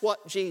 That's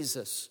what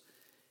Jesus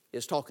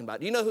is talking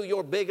about. Do you know who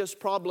your biggest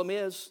problem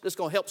is? This is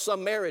going to help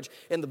some marriage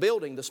in the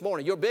building this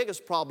morning. Your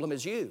biggest problem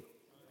is you.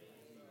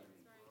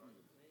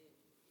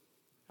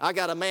 I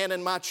got a man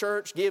in my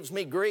church, gives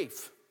me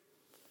grief.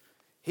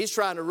 He's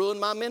trying to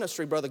ruin my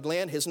ministry, Brother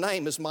Glenn. His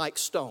name is Mike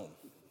Stone.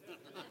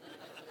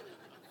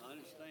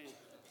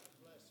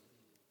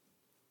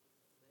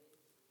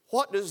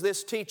 What does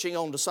this teaching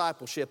on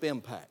discipleship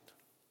impact?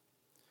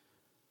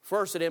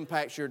 First, it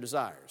impacts your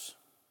desires.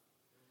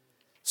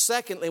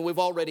 Secondly, we've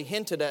already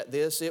hinted at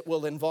this, it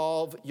will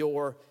involve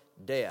your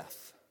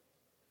death.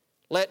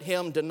 Let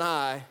him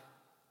deny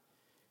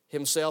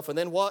himself. And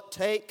then what?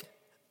 Take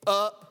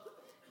up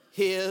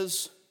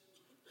his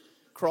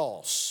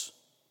cross.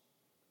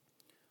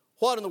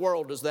 What in the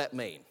world does that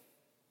mean?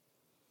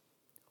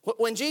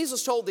 When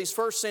Jesus told these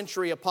first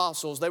century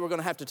apostles they were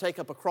going to have to take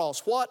up a cross,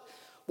 what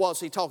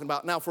was he talking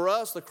about? Now for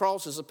us, the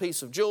cross is a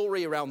piece of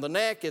jewelry around the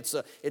neck. It's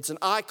an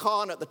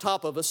icon at the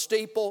top of a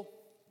steeple.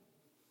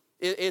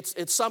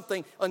 It's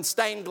something on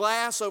stained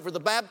glass over the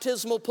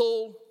baptismal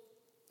pool.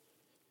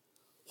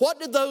 What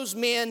did those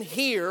men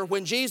hear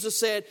when Jesus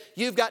said,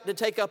 you've got to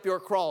take up your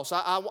cross?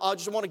 I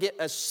just want to get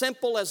as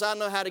simple as I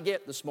know how to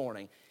get this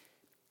morning.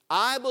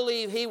 I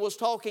believe he was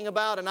talking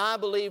about, and I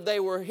believe they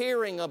were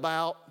hearing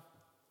about,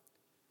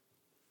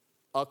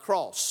 a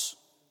cross.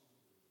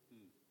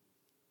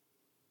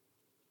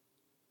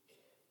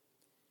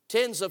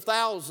 Tens of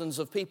thousands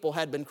of people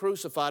had been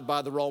crucified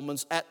by the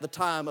Romans at the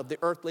time of the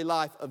earthly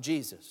life of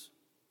Jesus.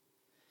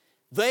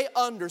 They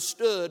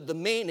understood the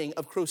meaning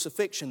of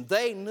crucifixion.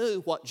 They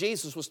knew what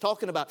Jesus was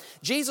talking about.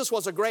 Jesus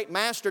was a great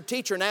master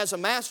teacher, and as a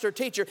master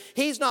teacher,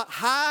 he's not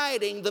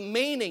hiding the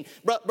meaning.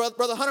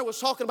 Brother Hunter was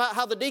talking about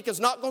how the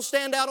deacon's not going to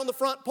stand out on the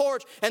front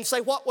porch and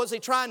say, what was he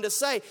trying to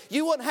say?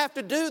 You wouldn't have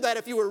to do that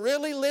if you were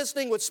really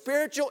listening with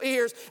spiritual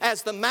ears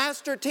as the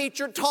master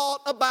teacher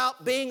taught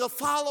about being a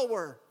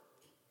follower.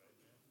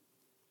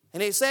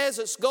 And he says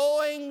it's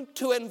going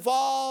to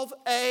involve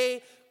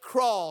a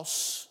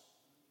cross.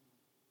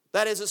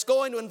 That is, it's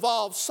going to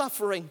involve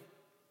suffering.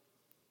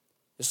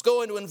 It's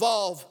going to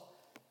involve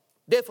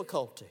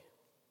difficulty.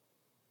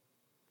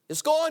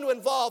 It's going to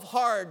involve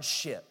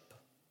hardship.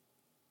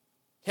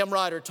 Hymn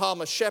writer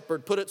Thomas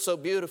Shepard put it so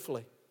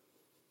beautifully.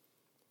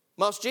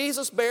 Must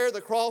Jesus bear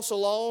the cross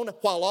alone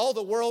while all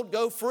the world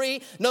go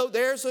free? No,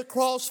 there's a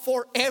cross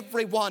for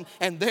everyone,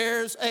 and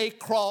there's a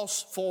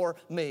cross for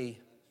me.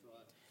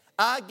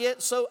 I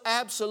get so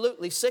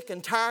absolutely sick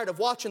and tired of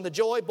watching the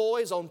Joy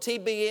Boys on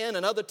TBN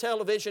and other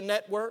television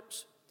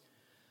networks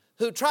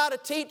who try to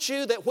teach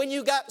you that when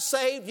you got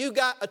saved, you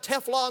got a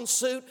Teflon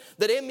suit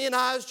that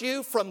immunized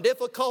you from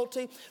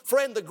difficulty.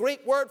 Friend, the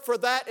Greek word for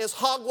that is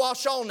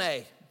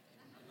hogwashone.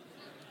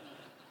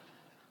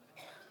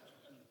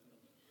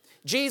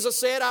 Jesus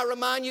said, I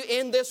remind you,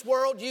 in this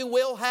world you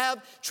will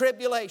have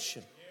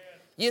tribulation.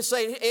 You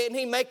say, isn't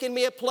he making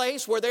me a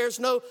place where there's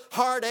no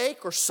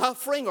heartache or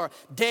suffering or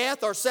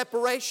death or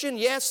separation?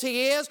 Yes,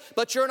 he is,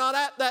 but you're not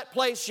at that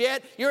place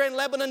yet. You're in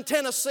Lebanon,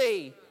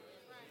 Tennessee.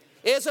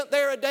 Isn't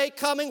there a day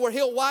coming where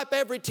he'll wipe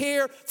every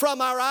tear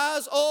from our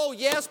eyes? Oh,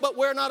 yes, but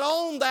we're not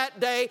on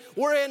that day.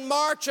 We're in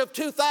March of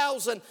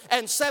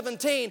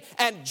 2017.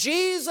 And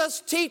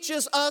Jesus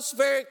teaches us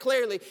very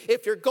clearly,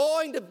 if you're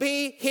going to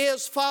be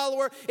his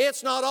follower,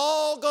 it's not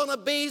all going to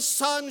be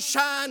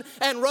sunshine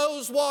and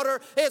rose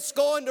water. It's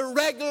going to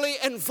regularly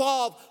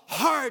involve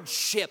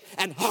hardship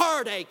and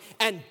heartache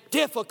and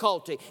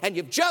difficulty. And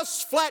you've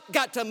just flat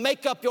got to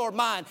make up your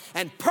mind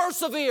and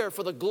persevere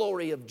for the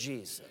glory of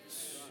Jesus.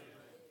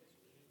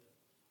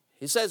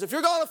 He says, if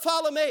you're going to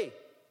follow me,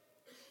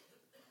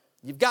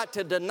 you've got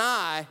to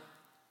deny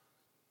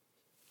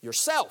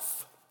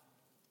yourself.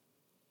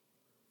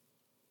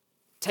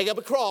 Take up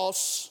a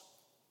cross.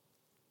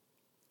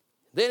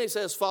 Then he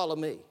says, follow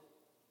me.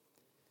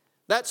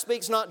 That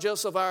speaks not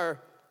just of our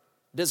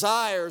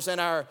desires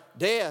and our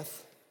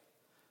death,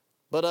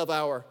 but of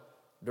our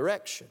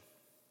direction.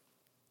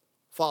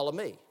 Follow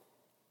me.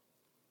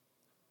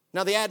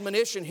 Now, the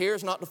admonition here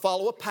is not to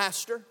follow a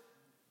pastor.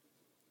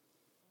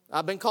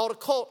 I've been called a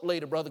cult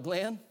leader, Brother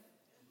Glenn.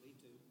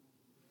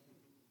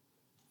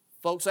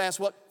 Folks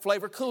ask what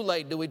flavor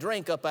Kool-Aid do we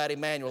drink up at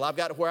Emmanuel. I've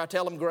got it where I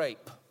tell them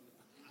grape.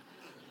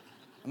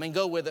 I mean,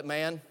 go with it,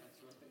 man.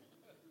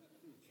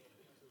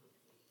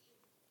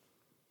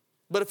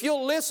 But if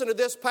you'll listen to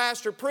this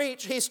pastor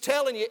preach, he's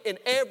telling you in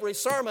every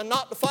sermon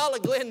not to follow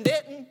Glenn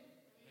Denton.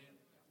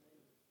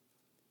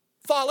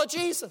 Follow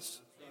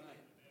Jesus.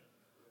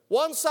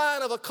 One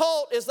sign of a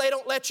cult is they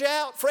don't let you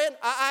out. Friend,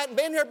 I hadn't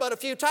been here but a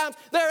few times.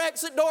 There are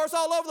exit doors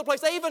all over the place.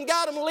 They even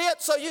got them lit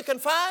so you can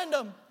find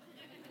them.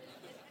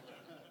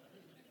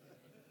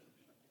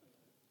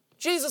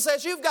 Jesus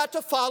says, you've got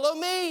to follow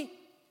me.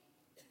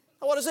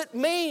 What does it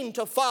mean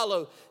to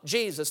follow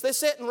Jesus?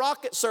 This isn't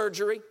rocket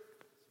surgery.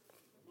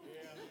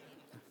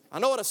 I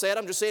know what I said.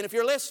 I'm just saying if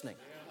you're listening.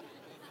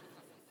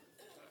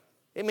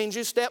 It means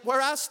you step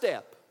where I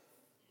step.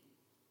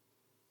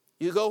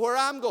 You go where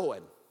I'm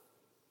going.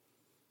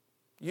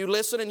 You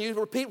listen and you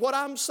repeat what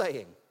I'm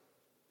saying.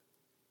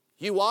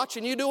 You watch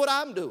and you do what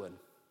I'm doing.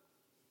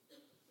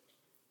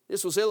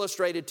 This was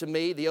illustrated to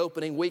me the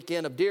opening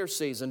weekend of deer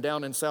season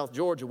down in South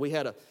Georgia. We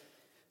had a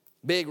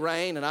big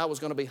rain and I was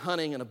going to be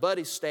hunting in a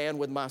buddy stand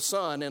with my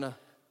son in a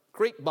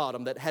creek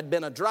bottom that had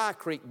been a dry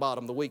creek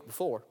bottom the week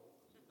before.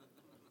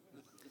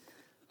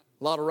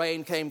 A lot of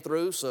rain came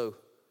through, so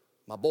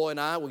my boy and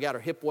I, we got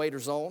our hip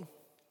waders on.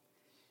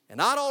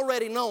 And I'd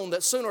already known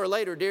that sooner or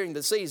later during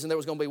the season there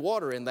was going to be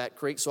water in that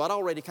creek, so I'd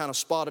already kind of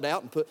spotted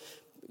out and put,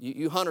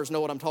 you hunters know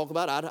what I'm talking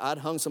about. I'd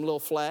hung some little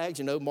flags,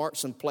 marked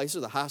some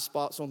places, the high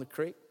spots on the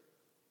creek.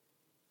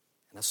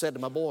 And I said to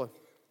my boy,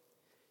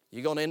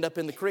 you're going to end up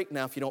in the creek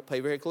now if you don't pay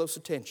very close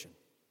attention.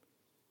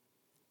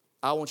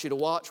 I want you to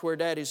watch where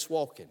Daddy's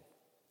walking.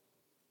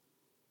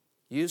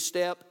 You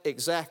step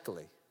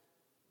exactly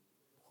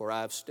where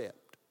I've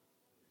stepped.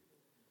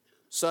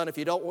 Son, if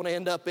you don't want to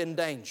end up in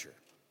danger,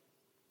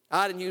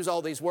 I didn't use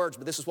all these words,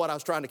 but this is what I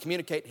was trying to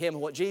communicate to him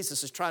and what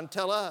Jesus is trying to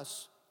tell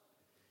us.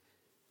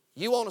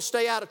 You want to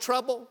stay out of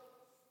trouble?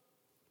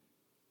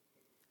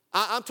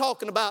 I'm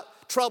talking about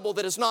trouble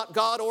that is not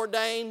God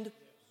ordained.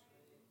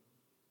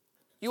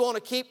 You want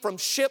to keep from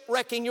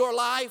shipwrecking your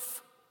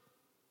life?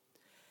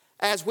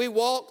 As we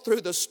walk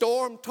through the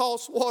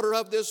storm-tossed water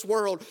of this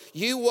world,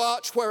 you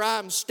watch where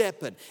I'm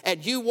stepping,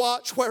 and you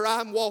watch where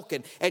I'm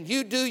walking, and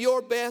you do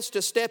your best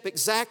to step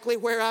exactly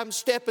where I'm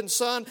stepping,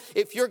 son.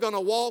 If you're going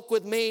to walk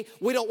with me,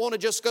 we don't want to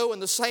just go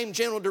in the same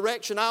general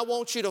direction. I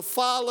want you to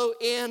follow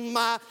in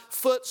my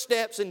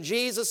footsteps. And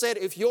Jesus said,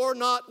 if you're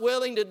not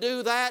willing to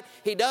do that,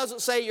 He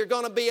doesn't say you're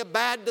going to be a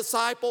bad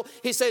disciple.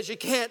 He says you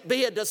can't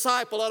be a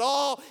disciple at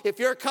all. If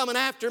you're coming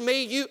after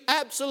me, you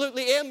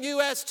absolutely,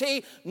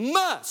 M-U-S-T,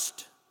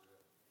 must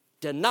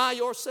deny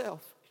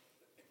yourself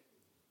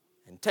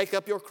and take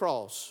up your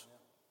cross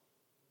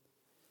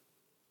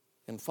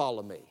and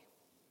follow me.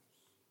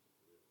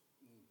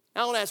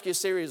 Now I want to ask you a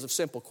series of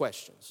simple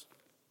questions.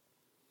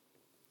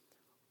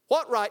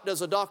 What right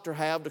does a doctor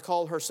have to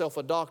call herself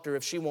a doctor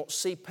if she won't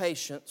see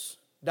patients,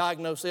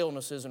 diagnose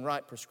illnesses, and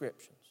write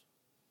prescriptions?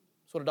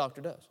 That's what a doctor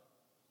does.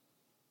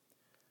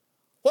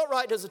 What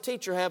right does a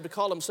teacher have to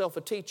call himself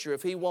a teacher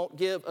if he won't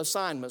give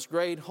assignments,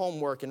 grade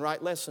homework, and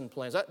write lesson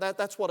plans?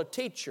 That's what a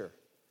teacher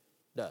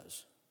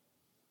does.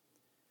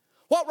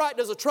 What right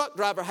does a truck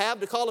driver have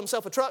to call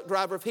himself a truck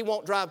driver if he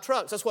won't drive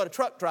trucks? That's what a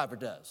truck driver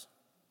does.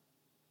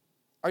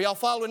 Are y'all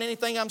following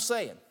anything I'm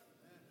saying?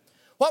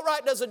 What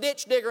right does a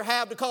ditch digger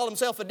have to call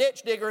himself a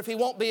ditch digger if he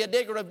won't be a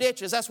digger of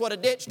ditches? That's what a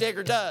ditch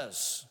digger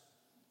does.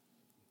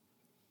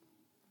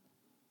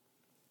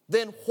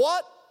 Then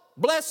what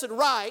blessed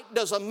right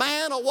does a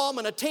man, a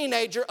woman, a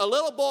teenager, a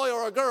little boy,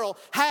 or a girl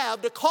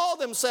have to call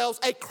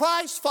themselves a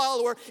Christ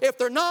follower if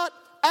they're not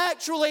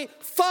actually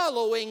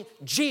following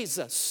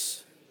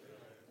Jesus?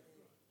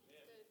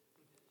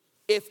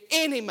 If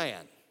any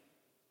man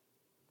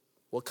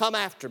will come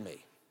after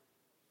me,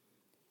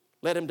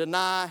 let him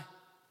deny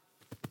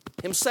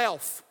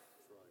himself,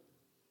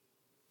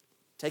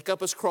 take up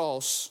his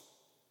cross,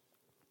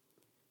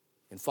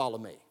 and follow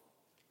me.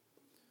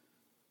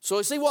 So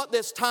you see what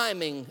this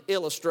timing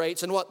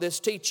illustrates and what this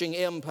teaching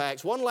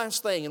impacts. One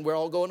last thing, and we're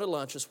all going to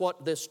lunch, is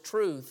what this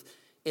truth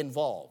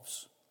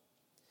involves.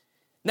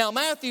 Now,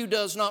 Matthew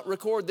does not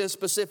record this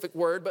specific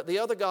word, but the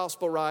other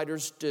gospel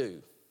writers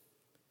do.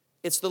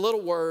 It's the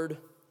little word,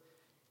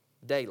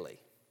 daily.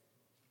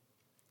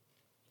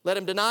 Let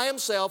him deny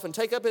himself and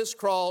take up his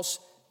cross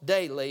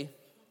daily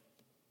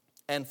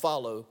and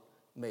follow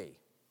me.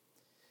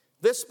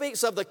 This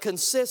speaks of the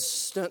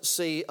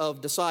consistency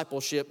of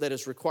discipleship that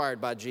is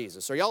required by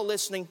Jesus. Are y'all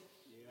listening?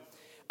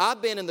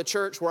 I've been in the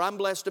church where I'm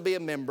blessed to be a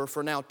member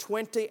for now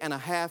 20 and a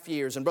half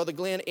years. And Brother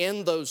Glenn,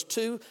 in those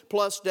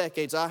 2+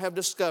 decades, I have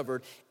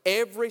discovered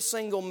every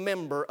single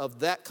member of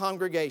that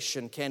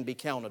congregation can be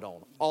counted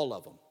on. All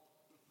of them.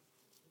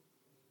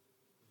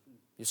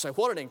 You say,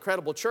 what an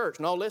incredible church.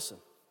 No, listen.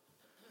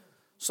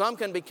 Some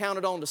can be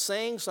counted on to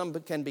sing, some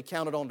can be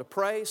counted on to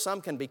pray, some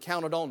can be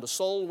counted on to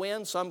soul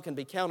win, some can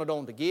be counted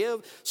on to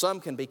give, some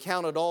can be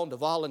counted on to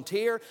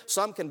volunteer,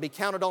 some can be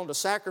counted on to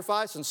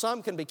sacrifice, and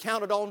some can be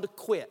counted on to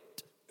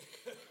quit.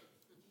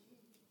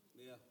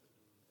 Yeah,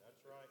 that's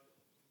right.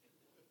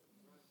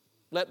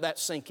 Let that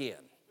sink in.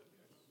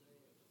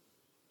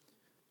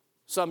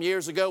 Some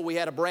years ago, we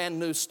had a brand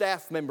new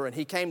staff member, and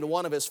he came to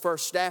one of his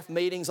first staff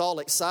meetings all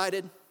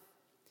excited.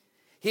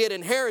 He had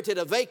inherited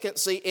a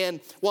vacancy in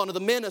one of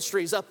the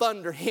ministries up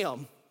under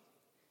him.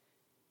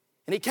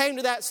 And he came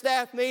to that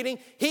staff meeting.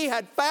 He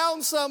had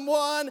found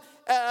someone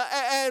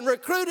and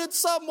recruited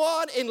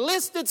someone,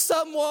 enlisted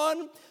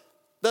someone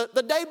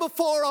the day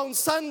before on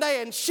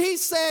Sunday, and she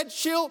said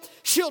she'll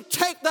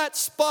take that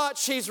spot.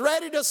 She's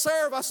ready to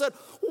serve. I said,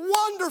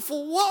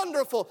 wonderful,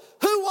 wonderful.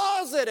 Who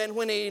was it? And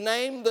when he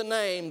named the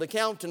name, the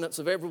countenance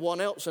of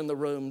everyone else in the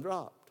room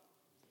dropped.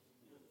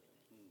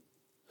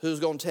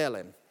 Who's going to tell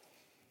him?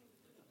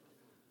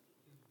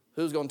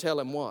 Who's going to tell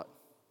him what?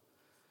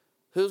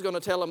 Who's going to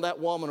tell him that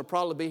woman will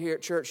probably be here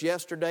at church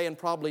yesterday and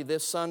probably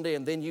this Sunday,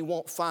 and then you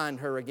won't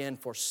find her again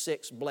for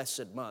 6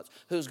 blessed months?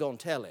 Who's going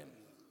to tell him?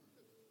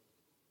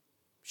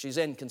 She's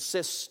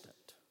inconsistent.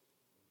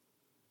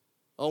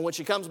 Oh, when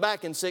she comes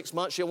back in 6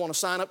 months, she'll want to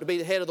sign up to be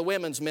the head of the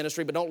women's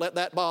ministry, but don't let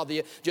that bother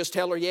you. Just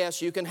tell her,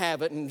 yes, you can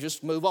have it, and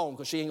just move on,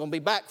 because she ain't going to be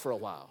back for a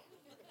while.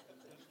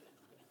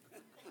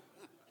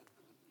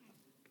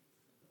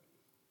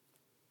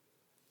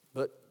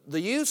 But the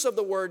use of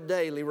the word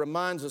daily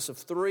reminds us of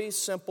 3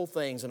 simple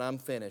things, and I'm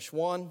finished.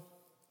 1,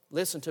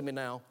 listen to me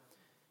now,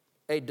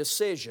 a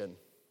decision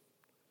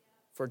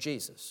for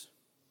Jesus.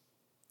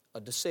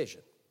 A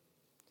decision.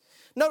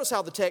 Notice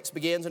how the text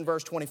begins in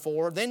verse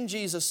 24. Then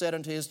Jesus said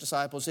unto his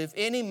disciples, if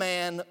any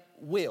man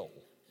will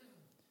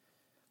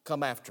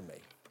come after me.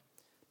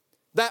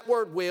 That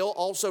word will,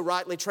 also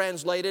rightly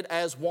translated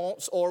as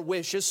wants or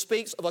wishes,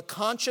 speaks of a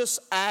conscious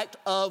act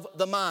of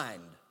the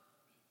mind.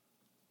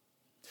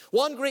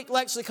 One Greek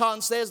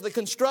lexicon says the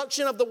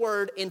construction of the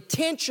word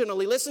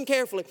intentionally, listen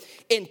carefully,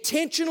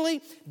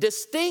 intentionally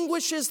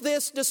distinguishes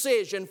this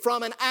decision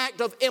from an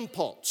act of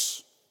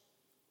impulse.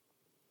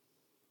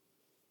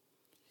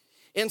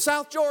 In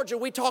South Georgia,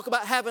 we talk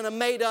about having a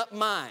made-up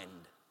mind.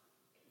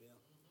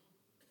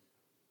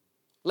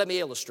 Let me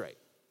illustrate.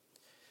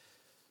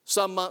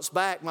 Some months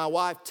back, my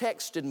wife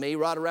texted me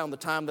right around the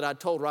time that I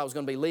told her I was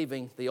going to be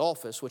leaving the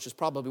office, which is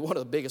probably one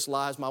of the biggest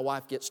lies my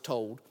wife gets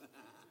told.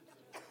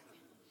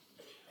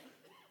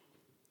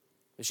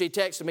 She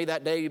texted me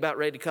that day, "You about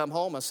ready to come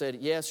home?" I said,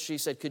 "Yes." She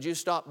said, "Could you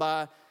stop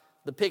by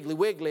the Piggly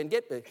Wiggly and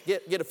get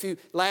a few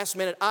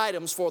last-minute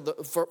items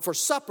for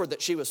supper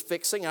that she was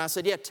fixing?" And I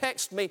said, "Yeah,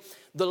 text me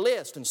the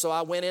list." And so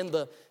I went in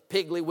the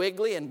Piggly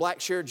Wiggly in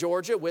Blackshear,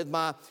 Georgia with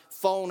my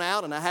phone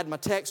out, and I had my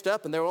text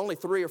up, and there were only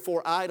 3 or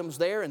 4 items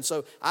there. And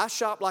so I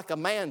shopped like a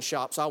man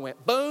shops. I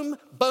went boom,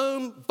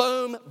 boom,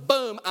 boom,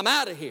 boom. I'm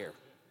out of here.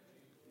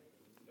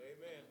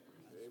 Amen.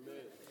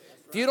 Amen.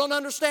 If you don't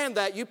understand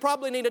that, you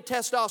probably need a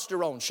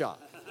testosterone shot.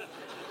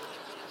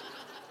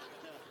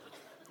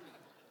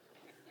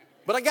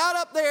 But I got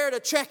up there to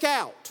check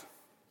out,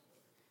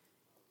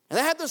 and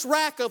they had this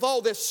rack of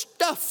all this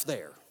stuff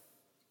there.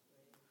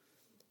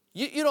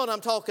 You know what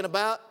I'm talking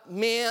about?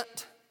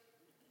 Mint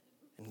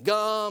and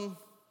gum,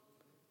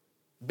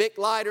 Bic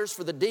lighters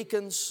for the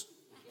deacons.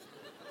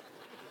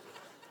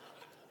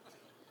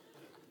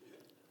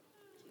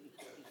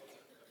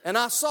 And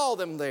I saw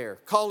them there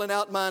calling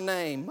out my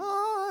name,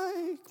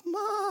 "Mike,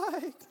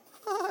 Mike,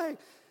 Mike."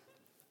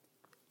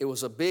 It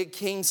was a big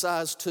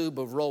king-size tube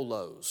of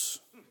Rolos.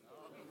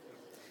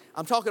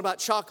 I'm talking about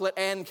chocolate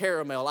and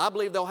caramel. I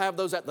believe they'll have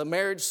those at the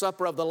marriage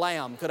supper of the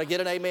Lamb. Could I get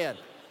an amen?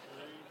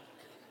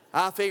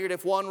 I figured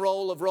if 1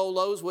 roll of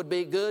Rolos would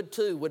be good,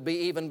 2 would be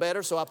even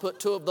better, so I put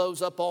 2 of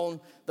those up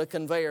on the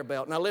conveyor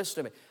belt. Now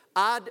listen to me.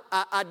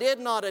 I did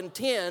not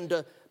intend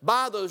to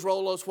buy those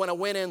Rolos when I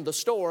went in the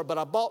store, but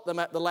I bought them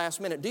at the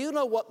last minute. Do you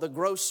know what the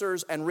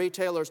grocers and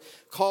retailers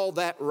call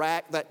that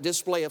rack, that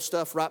display of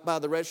stuff right by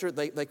the register?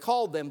 They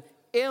call them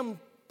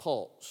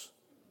impulse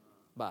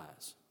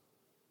buys.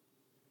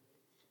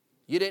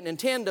 You didn't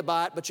intend to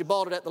buy it, but you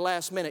bought it at the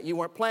last minute. You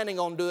weren't planning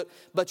on doing it,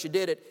 but you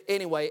did it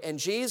anyway. And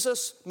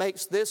Jesus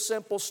makes this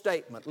simple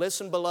statement.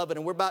 Listen, beloved,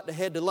 and we're about to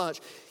head to lunch.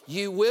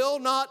 You will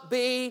not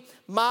be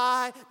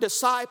my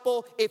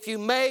disciple if you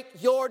make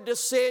your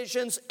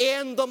decisions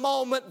in the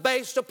moment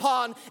based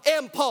upon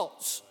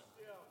impulse.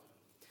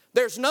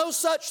 There's no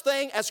such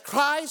thing as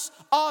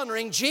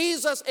Christ-honoring,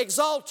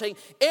 Jesus-exalting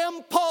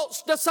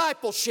impulse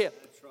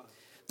discipleship.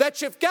 That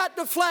you've got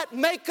to flat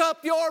make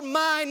up your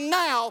mind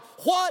now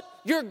what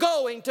you're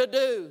going to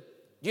do.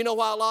 Do you know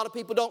why a lot of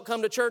people don't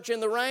come to church in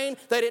the rain?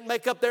 They didn't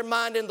make up their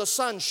mind in the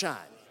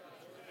sunshine.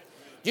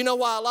 Do you know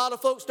why a lot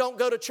of folks don't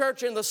go to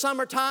church in the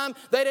summertime?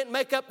 They didn't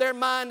make up their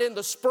mind in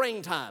the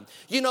springtime.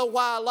 You know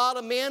why a lot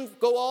of men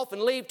go off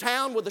and leave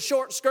town with a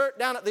short skirt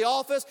down at the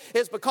office?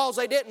 It's because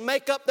they didn't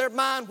make up their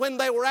mind when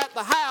they were at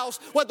the house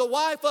with the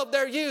wife of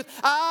their youth.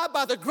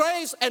 By the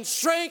grace and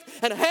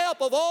strength and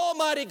help of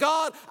Almighty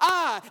God,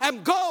 I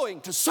am going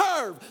to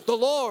serve the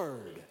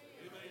Lord.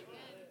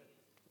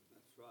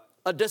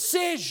 A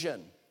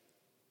decision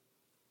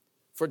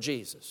for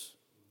Jesus.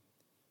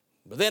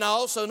 But then I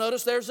also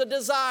notice there's a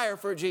desire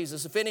for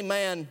Jesus. If any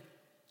man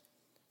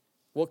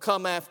will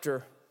come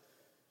after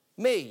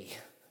me,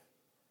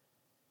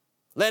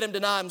 let him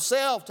deny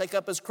himself, take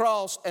up his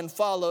cross, and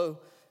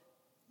follow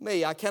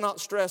me. I cannot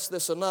stress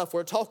this enough.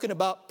 We're talking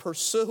about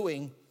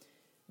pursuing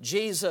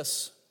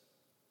Jesus.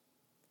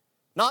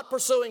 Not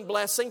pursuing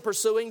blessing,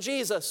 pursuing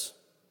Jesus.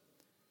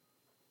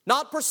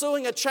 Not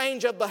pursuing a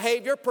change of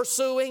behavior,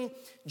 pursuing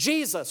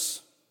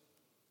Jesus.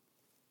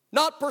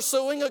 Not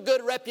pursuing a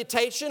good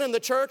reputation in the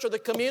church or the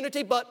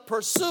community, but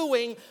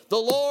pursuing the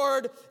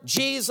Lord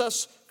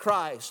Jesus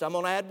Christ. I'm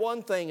going to add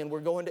one thing and we're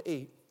going to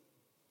eat.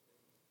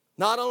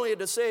 Not only a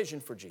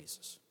decision for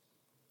Jesus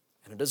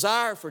and a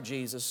desire for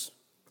Jesus,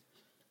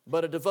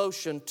 but a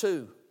devotion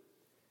to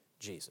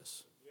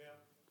Jesus.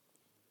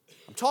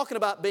 I'm talking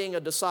about being a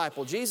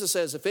disciple. Jesus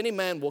says, if any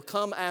man will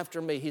come after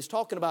me, he's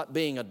talking about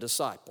being a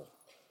disciple.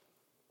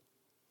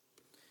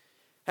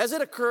 Has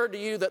it occurred to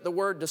you that the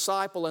word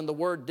disciple and the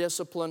word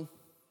discipline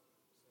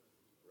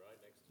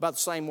about the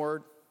same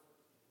word?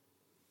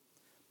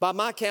 By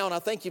my count, I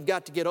think you've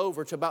got to get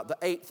over to about the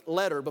 8th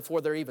letter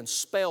before they're even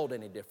spelled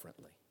any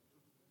differently.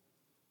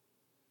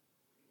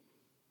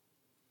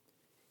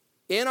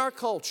 In our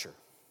culture,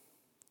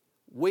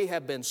 we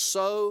have been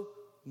so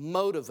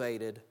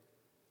motivated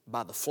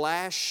by the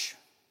flash,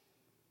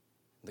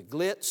 the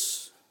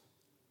glitz,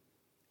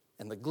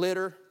 and the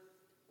glitter,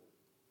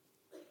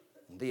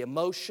 and the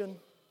emotion.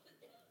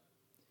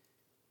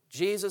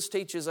 Jesus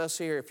teaches us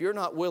here, if you're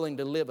not willing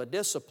to live a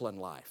disciplined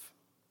life,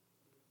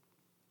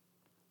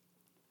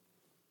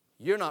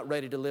 you're not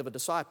ready to live a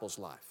disciple's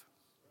life.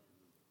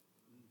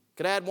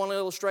 Could I add one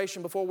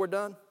illustration before we're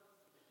done?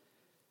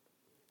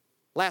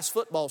 Last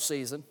football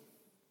season,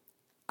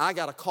 I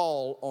got a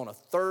call on a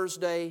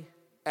Thursday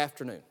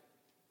afternoon.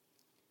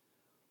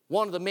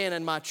 One of the men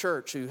in my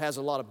church who has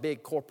a lot of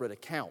big corporate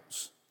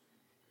accounts,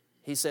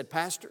 he said,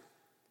 "Pastor,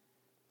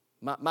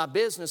 my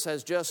business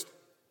has just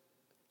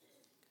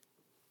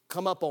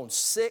come up on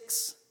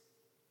 6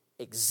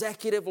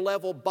 executive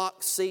level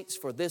box seats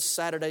for this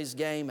Saturday's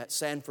game at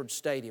Sanford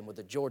Stadium with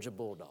the Georgia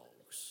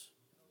Bulldogs."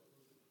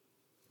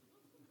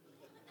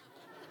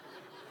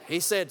 He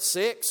said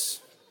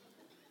 6.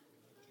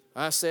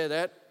 I said,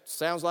 that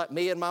sounds like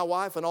me and my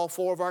wife and all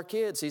 4 of our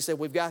kids. He said,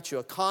 we've got you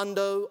a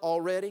condo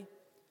already.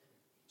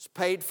 It's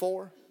paid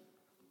for,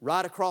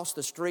 right across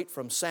the street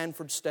from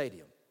Sanford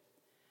Stadium.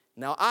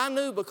 Now, I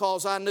knew,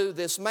 because I knew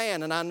this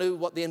man and I knew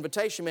what the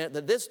invitation meant,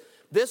 that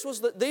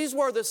these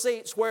were the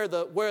seats where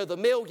the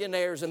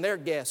millionaires and their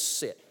guests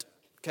sit,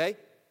 okay?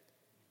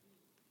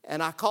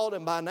 And I called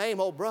him by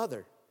name, "Oh,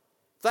 brother,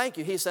 thank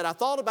you." He said, "I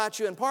thought about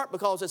you in part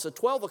because it's a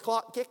 12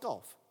 o'clock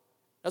kickoff.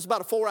 That's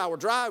about a 4-hour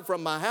drive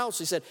from my house."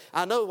 He said,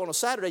 "I know on a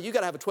Saturday you got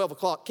to have a 12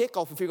 o'clock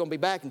kickoff if you're going to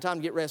be back in time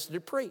to get rested to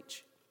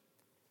preach.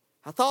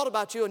 I thought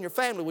about you and your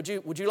family. Would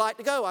you like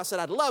to go?" I said,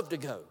 "I'd love to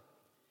go."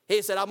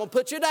 He said, "I'm going to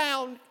put you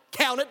down.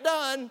 Count it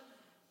done."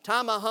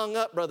 Time I hung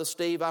up, Brother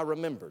Steve, I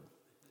remembered.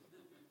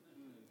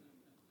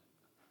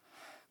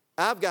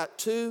 I've got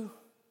 2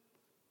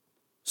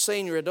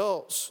 senior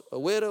adults, a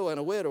widow and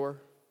a widower.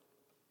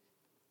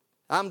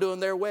 I'm doing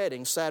their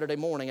wedding Saturday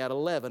morning at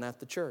 11 at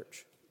the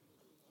church.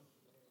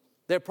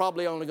 There are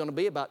probably only going to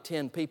be about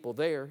 10 people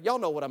there. Y'all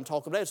know what I'm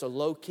talking about. It's a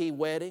low-key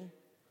wedding.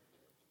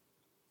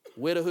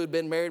 Widow who'd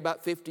been married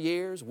about 50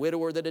 years,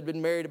 widower that had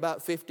been married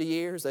about 50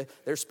 years.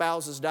 Their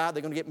spouses died.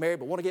 They're going to get married,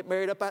 but want to get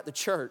married up at the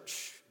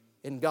church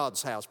in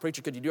God's house.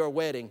 "Preacher, could you do our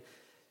wedding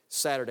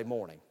Saturday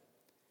morning?"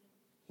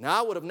 Now,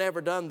 I would have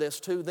never done this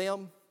to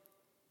them,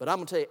 but I'm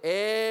going to tell you,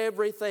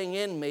 everything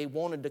in me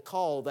wanted to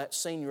call that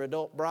senior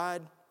adult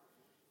bride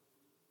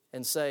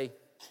and say,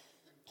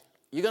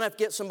 "You're going to have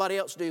to get somebody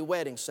else to do your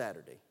wedding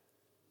Saturday."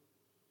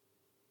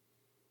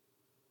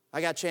 I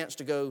got a chance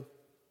to go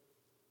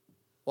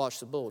watch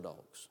the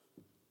Bulldogs.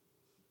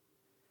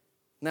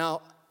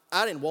 Now,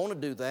 I didn't want to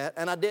do that,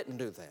 and I didn't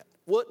do that.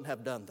 Wouldn't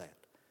have done that.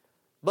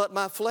 But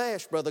my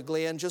flesh, Brother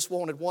Glenn, just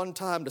wanted one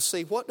time to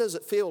see what does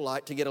it feel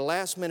like to get a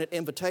last-minute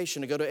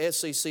invitation to go to an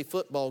SEC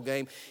football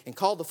game and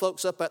call the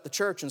folks up at the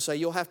church and say,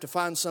 "You'll have to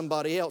find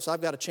somebody else.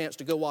 I've got a chance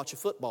to go watch a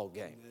football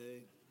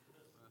game."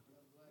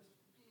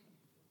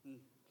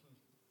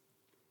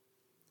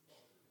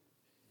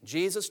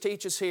 Jesus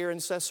teaches here in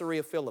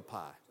Caesarea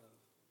Philippi,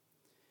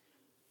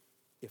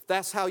 if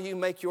that's how you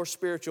make your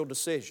spiritual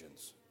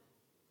decisions,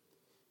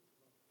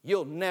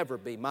 you'll never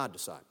be my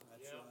disciple.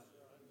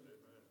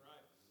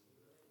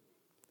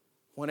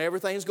 When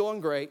everything's going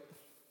great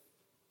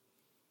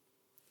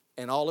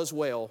and all is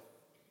well,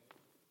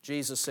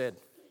 Jesus said,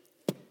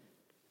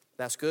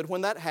 "That's good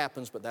when that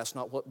happens, but that's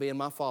not what being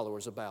my follower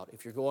is about.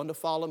 If you're going to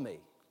follow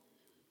me,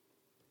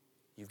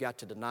 you've got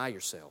to deny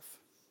yourself.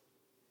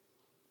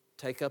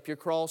 Take up your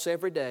cross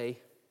every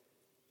day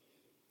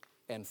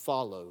and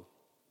follow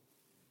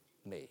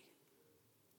me."